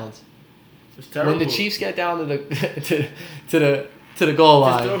touchdowns. It's terrible. When the Chiefs get down to the goal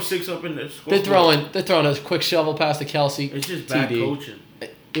line, just throw six up in there. They're throwing a quick shovel pass to Kelsey. It's just bad coaching.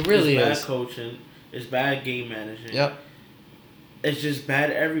 It really is. Bad coaching. It's bad game management. Yep. It's just bad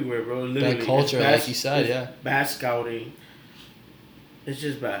everywhere, bro. Literally. Bad culture, like you said, yeah. Bad scouting. It's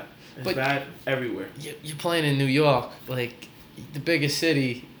just bad. It's bad everywhere. You're playing in New York, the biggest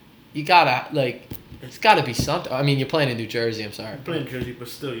city. You gotta it's gotta be something. I mean, you're playing in New Jersey. I'm sorry. You're playing in Jersey, but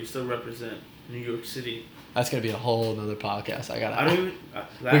still, you still represent New York City. That's gonna be a whole other podcast. We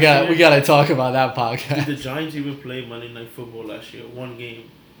We gotta talk about that podcast. Did the Giants even play Monday Night Football last year? One game.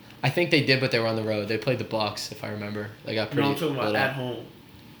 I think they did, but they were on the road. They played the Bucs, if I remember. They got pretty. No, I'm talking about at home.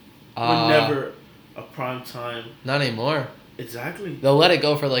 We're never a prime time. Not anymore. Exactly. They'll let it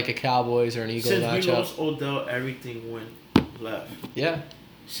go for a Cowboys or an Eagles matchup. Since we lost Odell, everything went left. Yeah.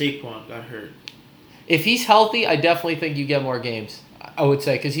 Saquon got hurt. If he's healthy, I definitely think you get more games. I would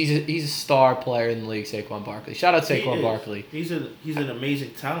say because he's a star player in the league, Saquon Barkley. Shout out Saquon Barkley. He's an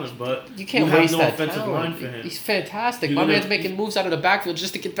amazing talent, but you can't waste that offensive talent. Line for him. He's fantastic. My man's making moves out of the backfield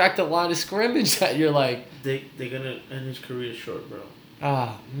just to get back to the line of scrimmage. That you're like, they're gonna end his career short, bro.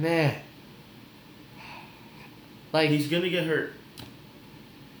 Ah, man. He's gonna get hurt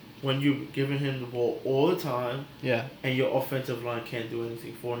when you're giving him the ball all the time. Yeah. And your offensive line can't do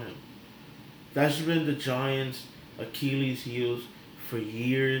anything for him. That's been the Giants' Achilles heels for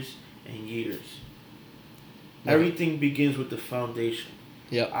years and years. Yeah. Everything begins with the foundation.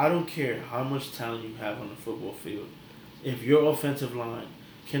 Yep. I don't care how much talent you have on the football field. If your offensive line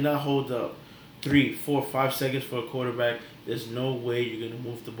cannot hold up 3, 4, 5 seconds for a quarterback, there's no way you're going to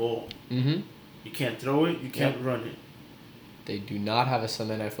move the ball. Mm-hmm. You can't throw it. You can't run it. They do not have a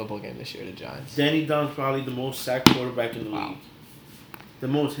Sunday Night Football game this year, the Giants. Danny Don's probably the most sacked quarterback in the league. The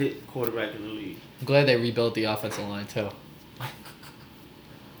most hit quarterback in the league. I'm glad they rebuilt the offensive line, too.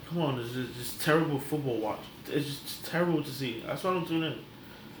 Come on, it's just terrible football watch. It's just terrible to see. That's why I don't tune in.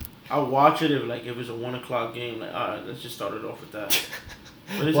 I watch it if it's a 1 o'clock game. Like, all right, let's just start it off with that.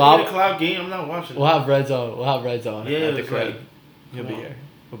 But it's an 8 o'clock game. I'm not watching. We'll have red zone. Yeah, at the crib. Like, You'll be here.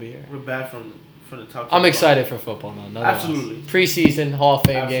 We'll be here. We're back from the top. I'm excited for football now. Absolutely. Preseason Hall of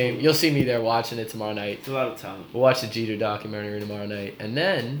Fame game. You'll see me there watching it tomorrow night. It's a lot of talent. We'll watch the Jeter documentary tomorrow night, and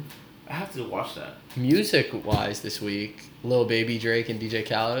then I have to watch that. Music-wise this week, Lil Baby Drake and DJ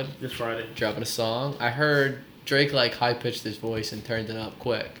Khaled this Friday dropping a song. I heard Drake high-pitched his voice and turned it up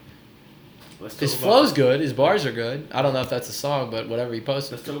quick. His flow's good. His bars are good. I don't know if that's a song, but whatever he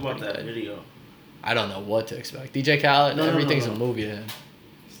posted. Let's talk about that video. I don't know what to expect. DJ Khaled, everything's a movie to him.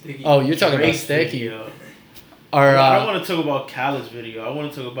 Sticky. Oh, you're talking about Sticky. Or I don't want to talk about Khaled's video. I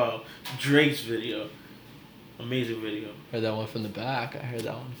want to talk about Drake's video. Amazing video. Heard that one from the back. I heard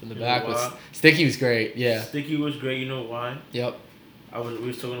that one from the back. Sticky was great. Yeah. Sticky was great. You know why? Yep. We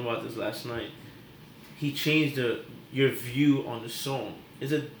was talking about this last night. He changed your view on the song.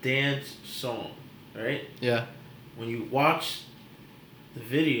 It's a dance song, right? Yeah. When you watch the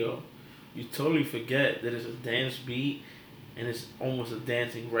video, you totally forget that it's a dance beat and it's almost a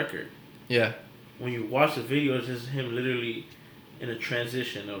dancing record. Yeah. When you watch the video, it's just him literally in a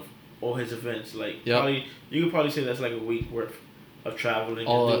transition of all his events. Like, you could probably say that's like a week worth of traveling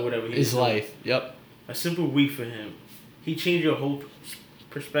and doing whatever he's his doing. life. Yep. A simple week for him. He changed your whole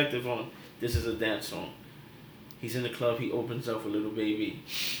perspective on this is a dance song. He's in the club. He opens up with Little Baby.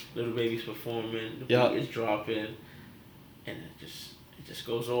 Little Baby's performing. The beat is dropping, and it just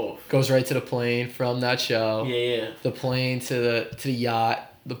goes off. Goes right to the plane from that show. Yeah. The plane to the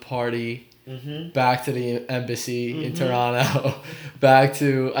yacht, the party. Mm-hmm. Back to the embassy in Toronto. Back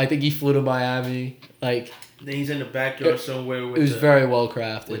to I think he flew to Miami. Then he's in the backyard somewhere. It was very well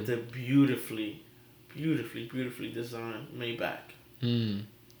crafted. With the beautifully designed Maybach.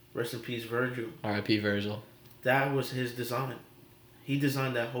 Rest in peace, Virgil. R.I.P. Virgil. That was his design. He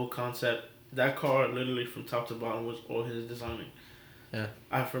designed that whole concept. That car, literally from top to bottom, was all his designing. Yeah.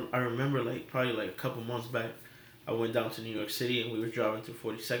 I remember probably a couple months back, I went down to New York City and we were driving to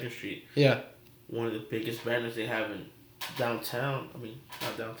 42nd Street. Yeah. One of the biggest banners they have in downtown. I mean,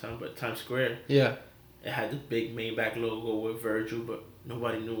 not downtown, but Times Square. Yeah. It had the big Maybach logo with Virgil, but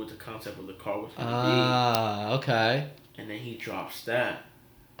nobody knew what the concept of the car was going to be. Ah, okay. And then he drops that.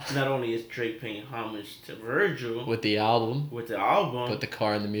 Not only is Drake paying homage to Virgil with the album, put the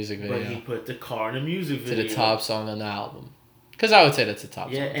car in the music video. But he put the car in the music video to the top song on the album. Because I would say that's the top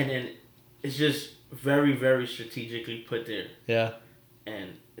song. Yeah, and then it's just very, very strategically put there. Yeah.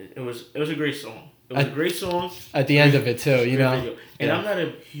 And it was a great song. It was a great song. At the end of it too, you know. Video. And I'm not a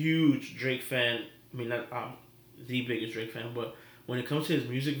huge Drake fan. I mean, not the biggest Drake fan, but when it comes to his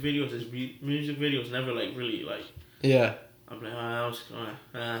music videos never really Yeah. I'm like,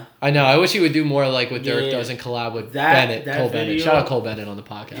 I know. I wish he would do more like what Dirk does and collab with Cole Bennett. Shout out Cole Bennett on the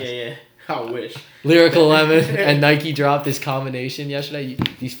podcast. Yeah. I wish. Lyrical Lemon and Nike dropped this combination yesterday.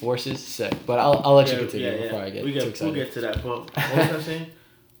 These forces, sick. But I'll let you continue before I get too excited. We'll get to that. But what was I saying?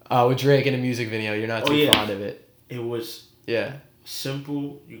 With Drake in a music video, you're not too fond of it. It was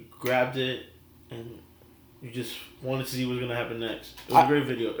simple. You grabbed it and you just wanted to see what's gonna happen next. It was a great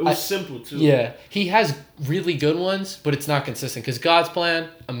video. It was simple too. Yeah, he has really good ones, but it's not consistent. Cause God's Plan,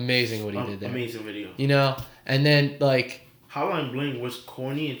 amazing what he did there. Amazing video. You know, and then Hotline Bling was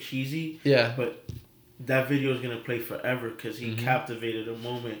corny and cheesy. Yeah. But that video is gonna play forever because he captivated a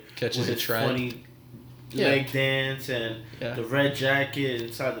moment. Catches a trend. Funny leg dance and the red jacket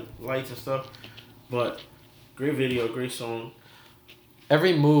inside the lights and stuff. But great video, great song.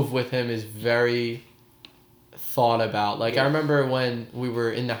 Every move with him is very thought about. I remember when we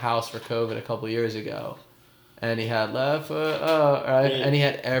were in the house for COVID a couple years ago, and he had left foot right, and he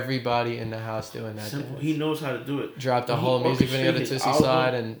had everybody in the house doing that. Simple. He knows how to do it. Dropped the whole music video to Tootsie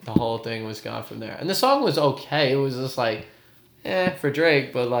Slide, and the whole thing was gone from there. And the song was okay. It was just for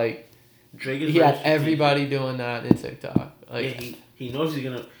Drake, but Drake he had everybody doing that in TikTok. He knows he's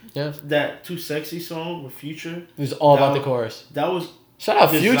gonna. Yeah. That Too Sexy song with Future. It was all about the chorus. That was. Shout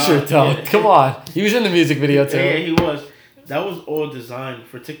out Future, though. Yeah. Come on. He was in the music video, too. Yeah, he was. That was all designed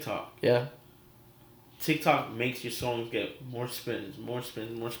for TikTok. Yeah. TikTok makes your songs get more spins.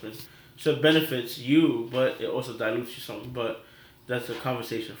 So it benefits you, but it also dilutes your song. But that's a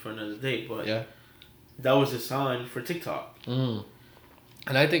conversation for another day. But yeah, that was a sign for TikTok. And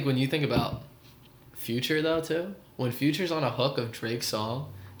I think when you think about Future though too, when Future's on a hook of Drake's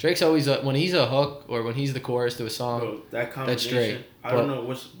song, Drake's always when he's a hook or when he's the chorus to a song. Bro, that combination, that's Drake. I don't know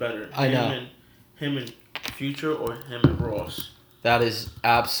what's better. Him and Future or him and Ross. That is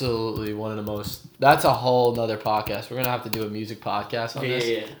absolutely one of the most. That's a whole nother podcast. We're gonna have to do a music podcast on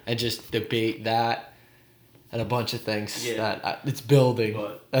this and just debate that and a bunch of things that it's building.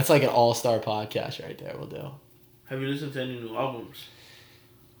 But that's like an all-star podcast right there. We'll do. Have you listened to any new albums?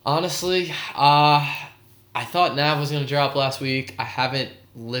 Honestly, I thought Nav was gonna drop last week. I haven't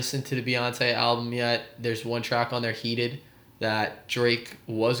listened to the Beyonce album yet. There's one track on there, Heated, that Drake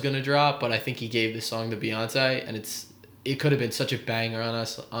was gonna drop, but I think he gave the song to Beyonce, and it could have been such a banger on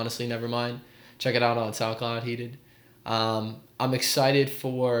us. Honestly, never mind. Check it out on SoundCloud, Heated. I'm excited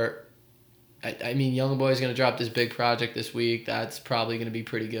for. I mean, Youngboy is gonna drop this big project this week. That's probably gonna be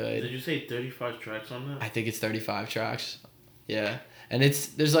pretty good. Did you say 35 tracks on that? I think it's 35 tracks. Yeah, and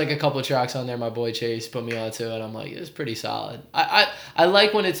there's like a couple of tracks on there. My boy Chase put me onto it. I'm like, it's pretty solid. I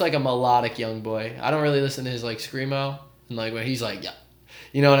like when it's like a melodic Youngboy. I don't really listen to his like screamo and like when he's like, yeah,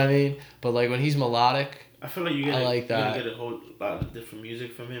 you know what I mean. But like when he's melodic. I feel like you're gonna get a whole lot of different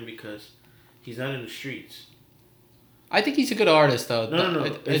music from him because he's not in the streets. I think he's a good artist though. No.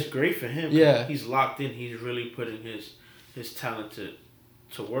 It's great for him. Yeah. He's locked in. He's really putting his talent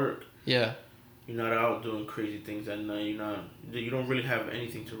to work. Yeah. You're not out doing crazy things at night. You don't really have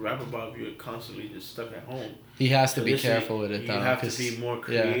anything to rap about if you're constantly just stuck at home. He has to be careful with it though. You have to be more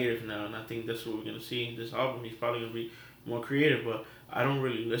creative now, and I think that's what we're gonna see in this album. He's probably gonna be more creative, but I don't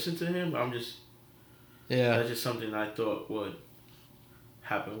really listen to him. Yeah. That's just something I thought would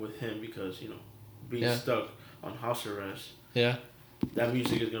happen with him because, being stuck on house arrest. Yeah. That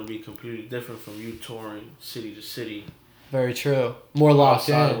music is going to be completely different from you touring city to city. Very true. More locked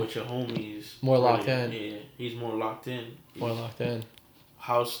in. With your homies. More locked in. Yeah, he's more locked in. More locked in.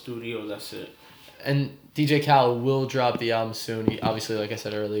 House, studio, that's it. And DJ Khaled will drop the album soon. He, obviously, like I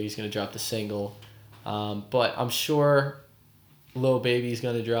said earlier, he's going to drop the single. But I'm sure Lil Baby's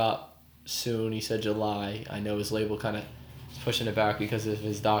going to drop soon. He said July. I know his label kind of is pushing it back because of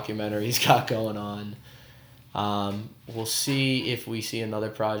his documentary he's got going on. We'll see if we see another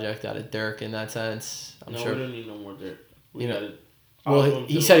project out of Dirk in that sense. I'm sure. We don't need no more Dirk.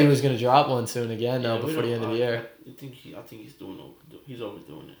 He said he was going to drop one soon again before the end of the year. I think he's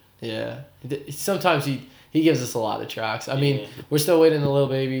overdoing it. Yeah. Sometimes he gives us a lot of tracks. I mean, we're still waiting on Lil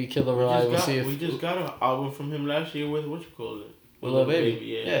Baby, Kill the Ride. We just got an album from him last year with With Lil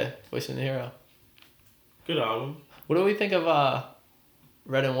Baby. Yeah. Voicing the Hero. Good album. What do we think of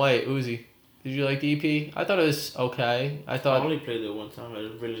Red and White, Uzi? Did you like the EP? I thought it was okay. I only played it one time. I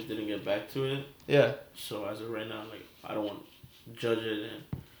really didn't get back to it. Yeah. So as of right now, I don't want to judge it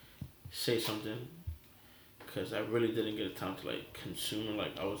and say something because I really didn't get a time to consume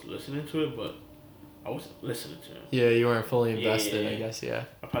it. I was listening to it, but I wasn't listening to it. Yeah, you weren't fully invested. I guess. Yeah.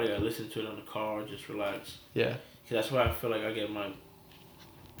 I probably gotta listen to it on the car, just relax. Yeah. Cause that's where I feel like I get my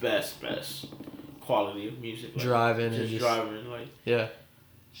best quality of music. Driving. Just driving, Yeah.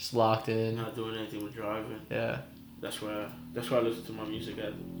 Just locked in. Not doing anything with driving. Yeah. That's where I listen to my music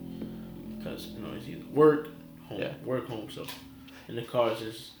at. Because, it's either work, home. Yeah. Work, home. So, in the car,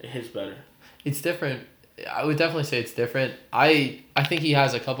 it hits better. It's different. I would definitely say it's different. I think he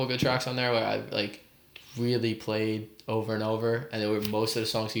has a couple good tracks on there where I really played over and over. And they were most of the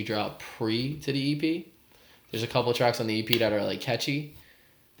songs he dropped pre to the EP. There's a couple tracks on the EP that are catchy.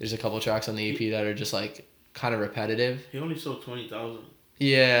 There's a couple tracks on the EP that are just kind of repetitive. He only sold 20,000.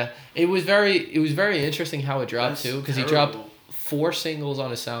 Yeah, it was very interesting how it dropped too, because he dropped 4 singles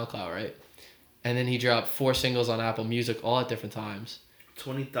on his SoundCloud, right, and then he dropped 4 singles on Apple Music all at different times.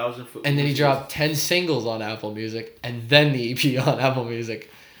 20,000 for. And then he dropped 10 singles on Apple Music, and then the EP on Apple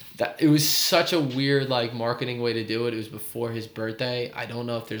Music. That it was such a weird marketing way to do it. It was before his birthday. I don't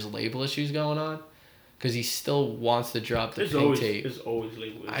know if there's label issues going on, because he still wants to drop the Pink tape. There's always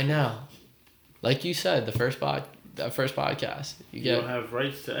label issues. I know, like you said, the first podcast. You don't have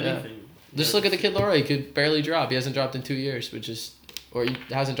rights to anything. Yeah. Just look at the Kid Laroi. He could barely drop. He hasn't dropped in 2 years, or he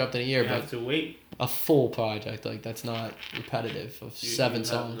hasn't dropped in a year. You have to wait. A full project that's not repetitive of 7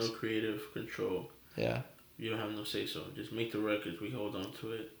 songs. You have no creative control. Yeah. You don't have no say so. Just make the records. We hold on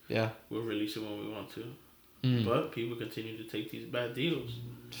to it. Yeah. We'll release it when we want to. But people continue to take these bad deals.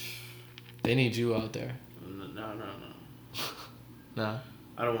 They need you out there. No. No.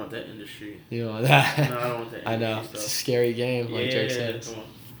 I don't want that industry. You don't want that? No, I don't want that industry. I know. It's a scary game, like Drake said. Come on.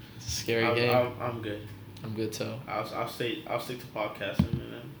 It's a Scary game. I'm good. I'm good too. I'll stick to podcasting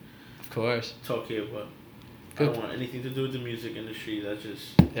and then. Of course. Talk here, but I don't want anything to do with the music industry. That's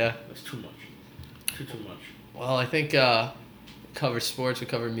too much. Too much. Well, I think cover sports, we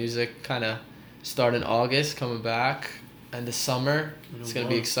cover music. Kind of start in August, coming back. And the summer, it's going to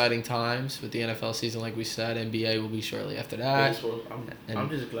be exciting times with the NFL season, like we said. NBA will be shortly after that. Baseball, I'm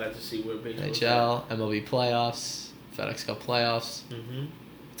just glad to see where baseball NHL, MLB playoffs, FedEx Cup playoffs. Mm-hmm.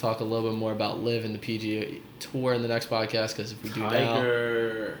 Talk a little bit more about LIV and the PGA Tour in the next podcast, because if we do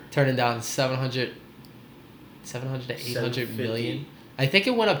Tiger. now, turning down 700 to 800 million. I think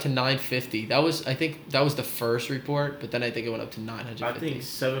it went up to 950. I think that was the first report, but then I think it went up to 950. I think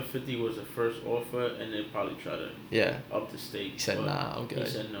 750 was the first offer, and they probably tried to up the stake. He said, "Nah, I'm good." He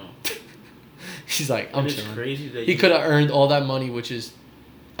said no. He's like, "I'm chilling." It's crazy that he could have earned all that money, which is,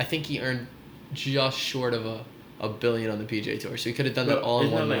 I think he earned just short of a billion on the PGA Tour. So he could have done that all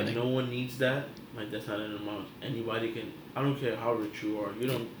in one morning. No one needs that. Like, that's not an amount anybody can. I don't care how rich you are.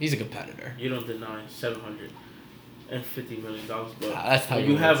 He's a competitor. You don't deny $750 million, but that's how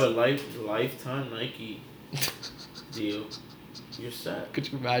you have a lifetime Nike deal. You're set.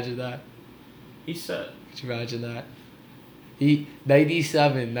 Could you imagine that? He's set. Could you imagine that?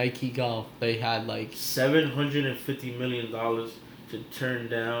 97 Nike Golf. They had like $750 million to turn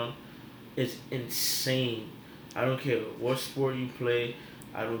down. It's insane. I don't care what sport you play.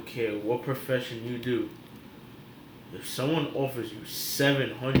 I don't care what profession you do. If someone offers you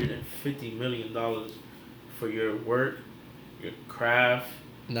 $750 million for your work, your craft.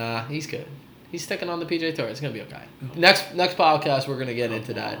 Nah, he's good. He's sticking on the PGA Tour. It's gonna be okay. Next podcast, we're gonna get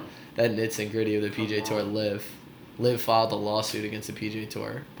into that nits and gritty of the PGA Tour. LIV filed a lawsuit against the PGA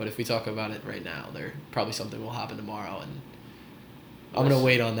Tour, but if we talk about it right now, probably something will happen tomorrow, and I'm gonna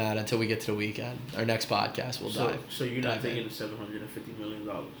wait on that until we get to the weekend. Our next podcast, we'll dive. So you're not taking the $750 million?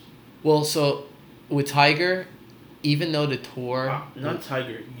 Well, so with Tiger, even though the tour, not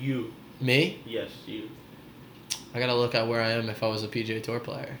Tiger, you. Me? Yes, you. I gotta look at where I am if I was a PGA Tour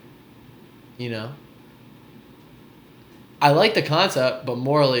player. You know? I like the concept, but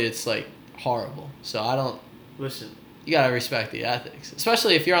morally it's like horrible. So I don't... Listen. You gotta respect the ethics.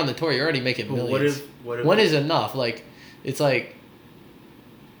 Especially if you're on the tour, you're already making millions. What if when is enough? Like, it's like...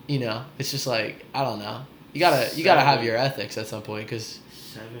 You know, it's just like, I don't know. You gotta have your ethics at some point, because...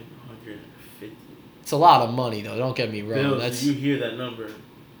 750. It's a lot of money, though. Don't get me wrong. Bill, did you hear that number?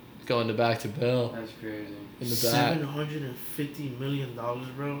 Going back to Bill. That's crazy. In the back. $750 million,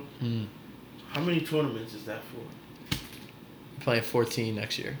 bro. Mm. How many tournaments is that for? We're playing 14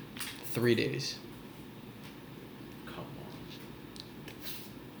 next year. 3 days. Come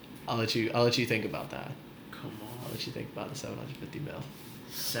on. I'll let you think about that. Come on. I'll let you think about the 750 mil.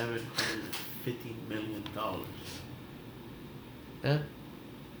 $750 million. Yeah.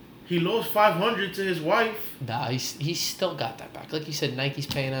 He lost $500 to his wife. Nah, he's still got that back. Like you said, Nike's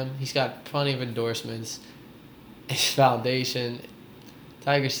paying him. He's got plenty of endorsements. His foundation.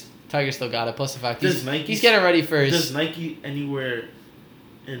 Tiger's still got it. Plus the fact he's getting ready for his... Does Nike anywhere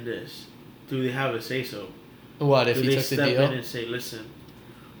in this, do they have a say-so? What, if he took the deal? Do they step in and say, listen...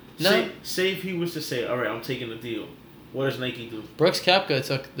 No. Say if he was to say, all right, I'm taking the deal. What does Nike do? Brooks Koepka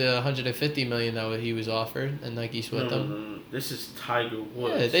took the $150 million that he was offered, and Nike's with them. No. This is Tiger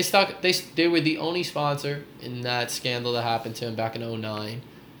Woods. Yeah, they were the only sponsor in that scandal that happened to him back in 2009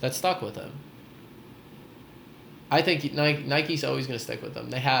 that stuck with him. I think Nike's always going to stick with them.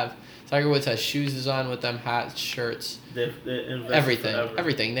 They have... Tiger Woods has shoes designed with them, hats, shirts, everything. Forever.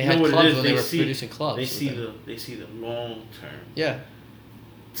 Everything. They had clubs when they were producing clubs. They see the long term. Yeah.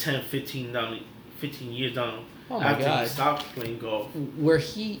 10, 15 years down. Oh my God. After he stopped playing golf. We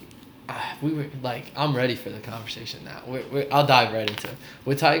were like, I'm ready for the conversation now. I'll dive right into it.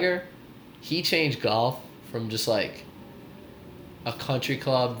 With Tiger, he changed golf from just like a country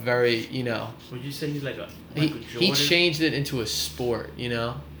club, very, you know. Would you say he's like a he changed it into a sport, you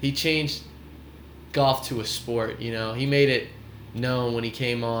know? He changed golf to a sport, you know? He made it known when he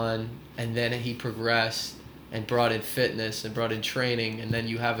came on, and then he progressed and brought in fitness and brought in training, and then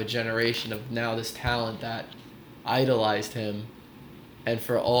you have a generation of now this talent that idolized him, and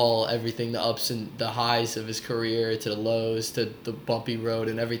for everything, the ups and the highs of his career, to the lows, to the bumpy road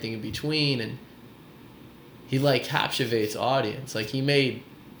and everything in between, and he like captivates audience. Like, he made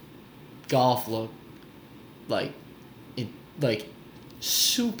golf look like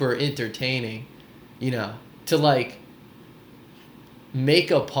super entertaining, you know, to like make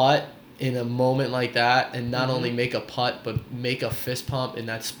a putt in a moment like that, and not only make a putt but make a fist pump in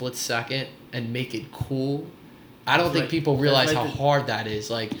that split second and make it cool. I don't think people realize how hard that is.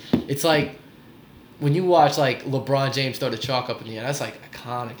 Like, it's like when you watch like LeBron James throw the chalk up in the air, that's like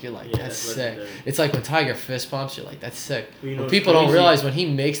iconic. You're like, that's sick. It's like when Tiger fist pumps, you're like, that's sick. What people don't realize, when he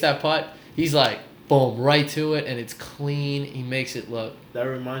makes that putt, he's like, boom, right to it, and it's clean. He makes it look. That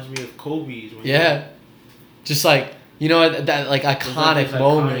reminds me of Kobe's. Just like, you know, that like iconic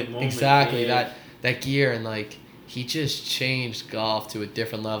moment. Exactly. Yeah. That gear, and like, he just changed golf to a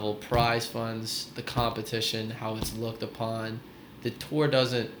different level. Prize funds, the competition, how it's looked upon. The tour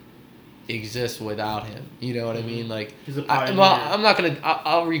doesn't exist without him. You know what I mean? Like, I'm not gonna.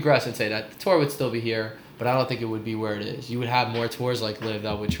 I'll regress and say that the tour would still be here, but I don't think it would be where it is. You would have more tours like Live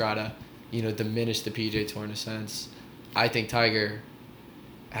that would try to, diminish the PGA Tour in a sense. I think Tiger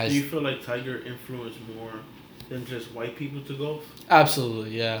has. Do you feel like Tiger influenced more than just white people to golf?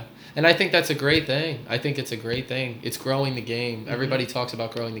 Absolutely, yeah. And I think that's a great thing. I think it's a great thing. It's growing the game. Mm-hmm. Everybody talks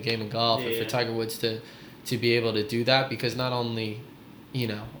about growing the game in golf, and for Tiger Woods to be able to do that, because not only,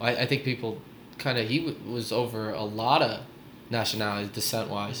 I think people he was over a lot of nationalities,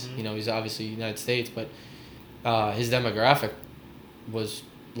 descent-wise. Mm-hmm. He's obviously United States, but his demographic was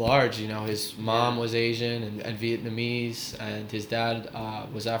large. His mom was Asian and Vietnamese, and his dad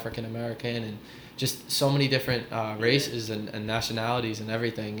was African American, and just so many different races and nationalities and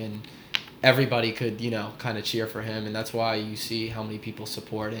everything, and everybody could kind of cheer for him, and that's why you see how many people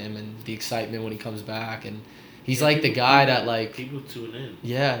support him and the excitement when he comes back, and he's like the guy that like people tune in.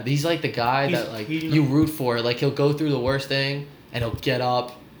 Yeah, he's like the guy that like you root for. Like, he'll go through the worst thing and he'll get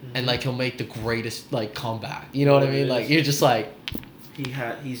up and like he'll make the greatest like comeback. You know what I mean? Like, you're just like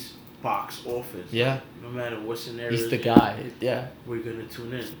he's box office. Yeah. Like, no matter what scenario. He's the guy. Yeah. We're gonna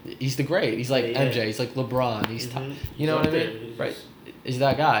tune in. He's the great. He's like MJ. He's like LeBron. He's you know what I mean? Right. He's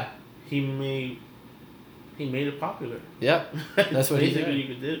that guy. He made it popular. Yeah. That's what he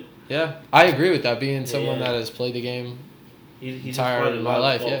did. Yeah. I agree with that, being someone that has played the game entire in my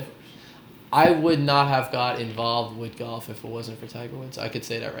life. Yeah. I would not have got involved with golf if it wasn't for Tiger Woods. I could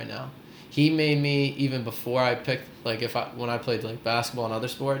say that right now. He made me, even before I picked, like, when I played like basketball and other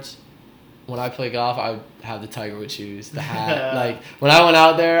sports, when I play golf, I would have the Tiger Woods shoes, the hat. Like, when I went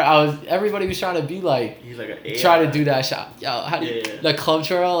out there, everybody was trying to be like, he's like try to do that shot. Yo, how do you, the club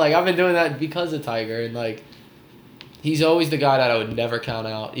twirl? Like, I've been doing that because of Tiger, and like, he's always the guy that I would never count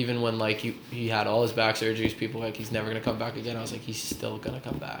out. Even when like he had all his back surgeries, people were like, he's never gonna come back again. I was like, he's still gonna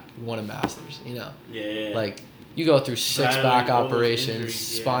come back. He won a Masters, Yeah. Like, you go through 6 back operations,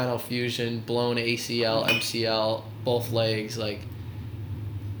 spinal fusion, blown ACL, MCL, both legs, like.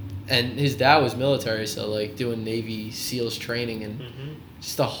 And his dad was military, so like doing Navy SEALs training, and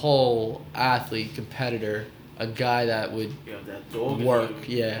just a whole athlete, competitor, a guy that would work,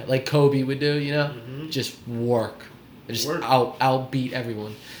 like Kobe would do, just work. And just outbeat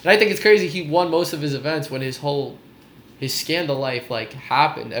everyone. And I think it's crazy, he won most of his events when his scandal life like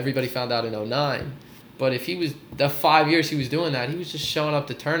happened. Everybody found out in 2009. But if he was, the 5 years he was doing that, he was just showing up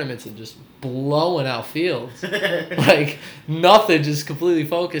to tournaments and just blowing out fields. Like, nothing, just completely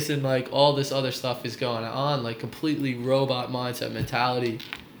focused, and like all this other stuff is going on, like completely robot mindset mentality.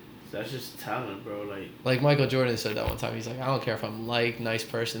 That's just talent, bro. Like Michael Jordan said that one time. He's like, I don't care if I'm like, nice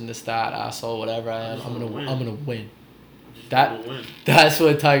person, this, that, asshole, whatever I am, I'm gonna win. That's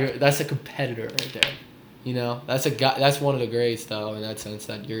what Tiger. That's a competitor right there. That's a guy. That's one of the greats, though, in that sense,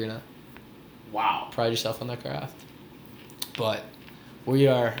 that you're gonna pride yourself on that craft. But we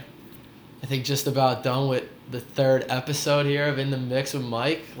are, I think, just about done with the 3rd episode here of In the Mix with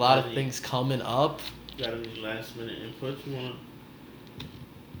Mike. A lot of things coming up. Got any last minute input you want?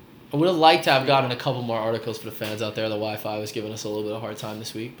 I would have liked to have gotten a couple more articles for the fans out there. The Wi-Fi was giving us a little bit of a hard time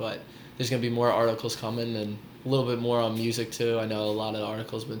this week, but there's gonna be more articles coming, and a little bit more on music too. I know a lot of the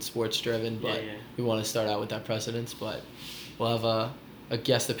articles have been sports driven, but we want to start out with that precedence. But we'll have a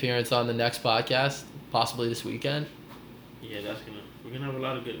guest appearance on the next podcast, possibly this weekend. Yeah, we're gonna have a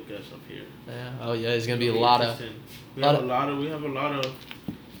lot of good guests up here. Yeah. Oh yeah, there's gonna be a lot of. We have a lot of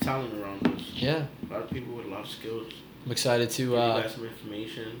talent around us. Yeah. A lot of people with a lot of skills. I'm excited to. You got some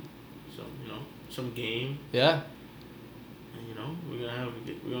information, some game. Yeah. And we're gonna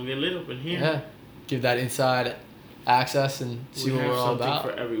get lit up in here. Yeah. Give that inside access and see what we're all about.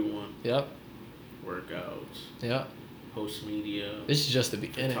 For everyone. Yep. Workouts. Yep. Post media. This is just the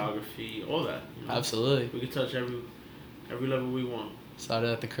beginning. Photography, all that. Absolutely. We can touch every level we want. Started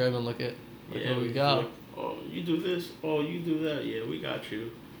at the crib and look where we go. Like, oh, you do this. Oh, you do that. Yeah, we got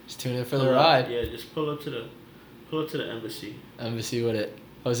you. Just tune in for the ride. Yeah, just pull up to the embassy. Embassy with it.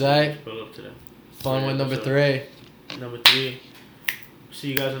 Jose. Pull up to them. Fun with number 3. Number 3.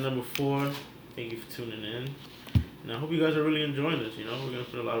 See you guys on number 4. Thank you for tuning in. And I hope you guys are really enjoying this. We're going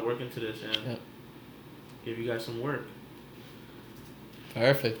to put a lot of work into this and give you guys some work.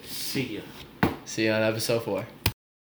 Perfect. See ya. See you on episode 4.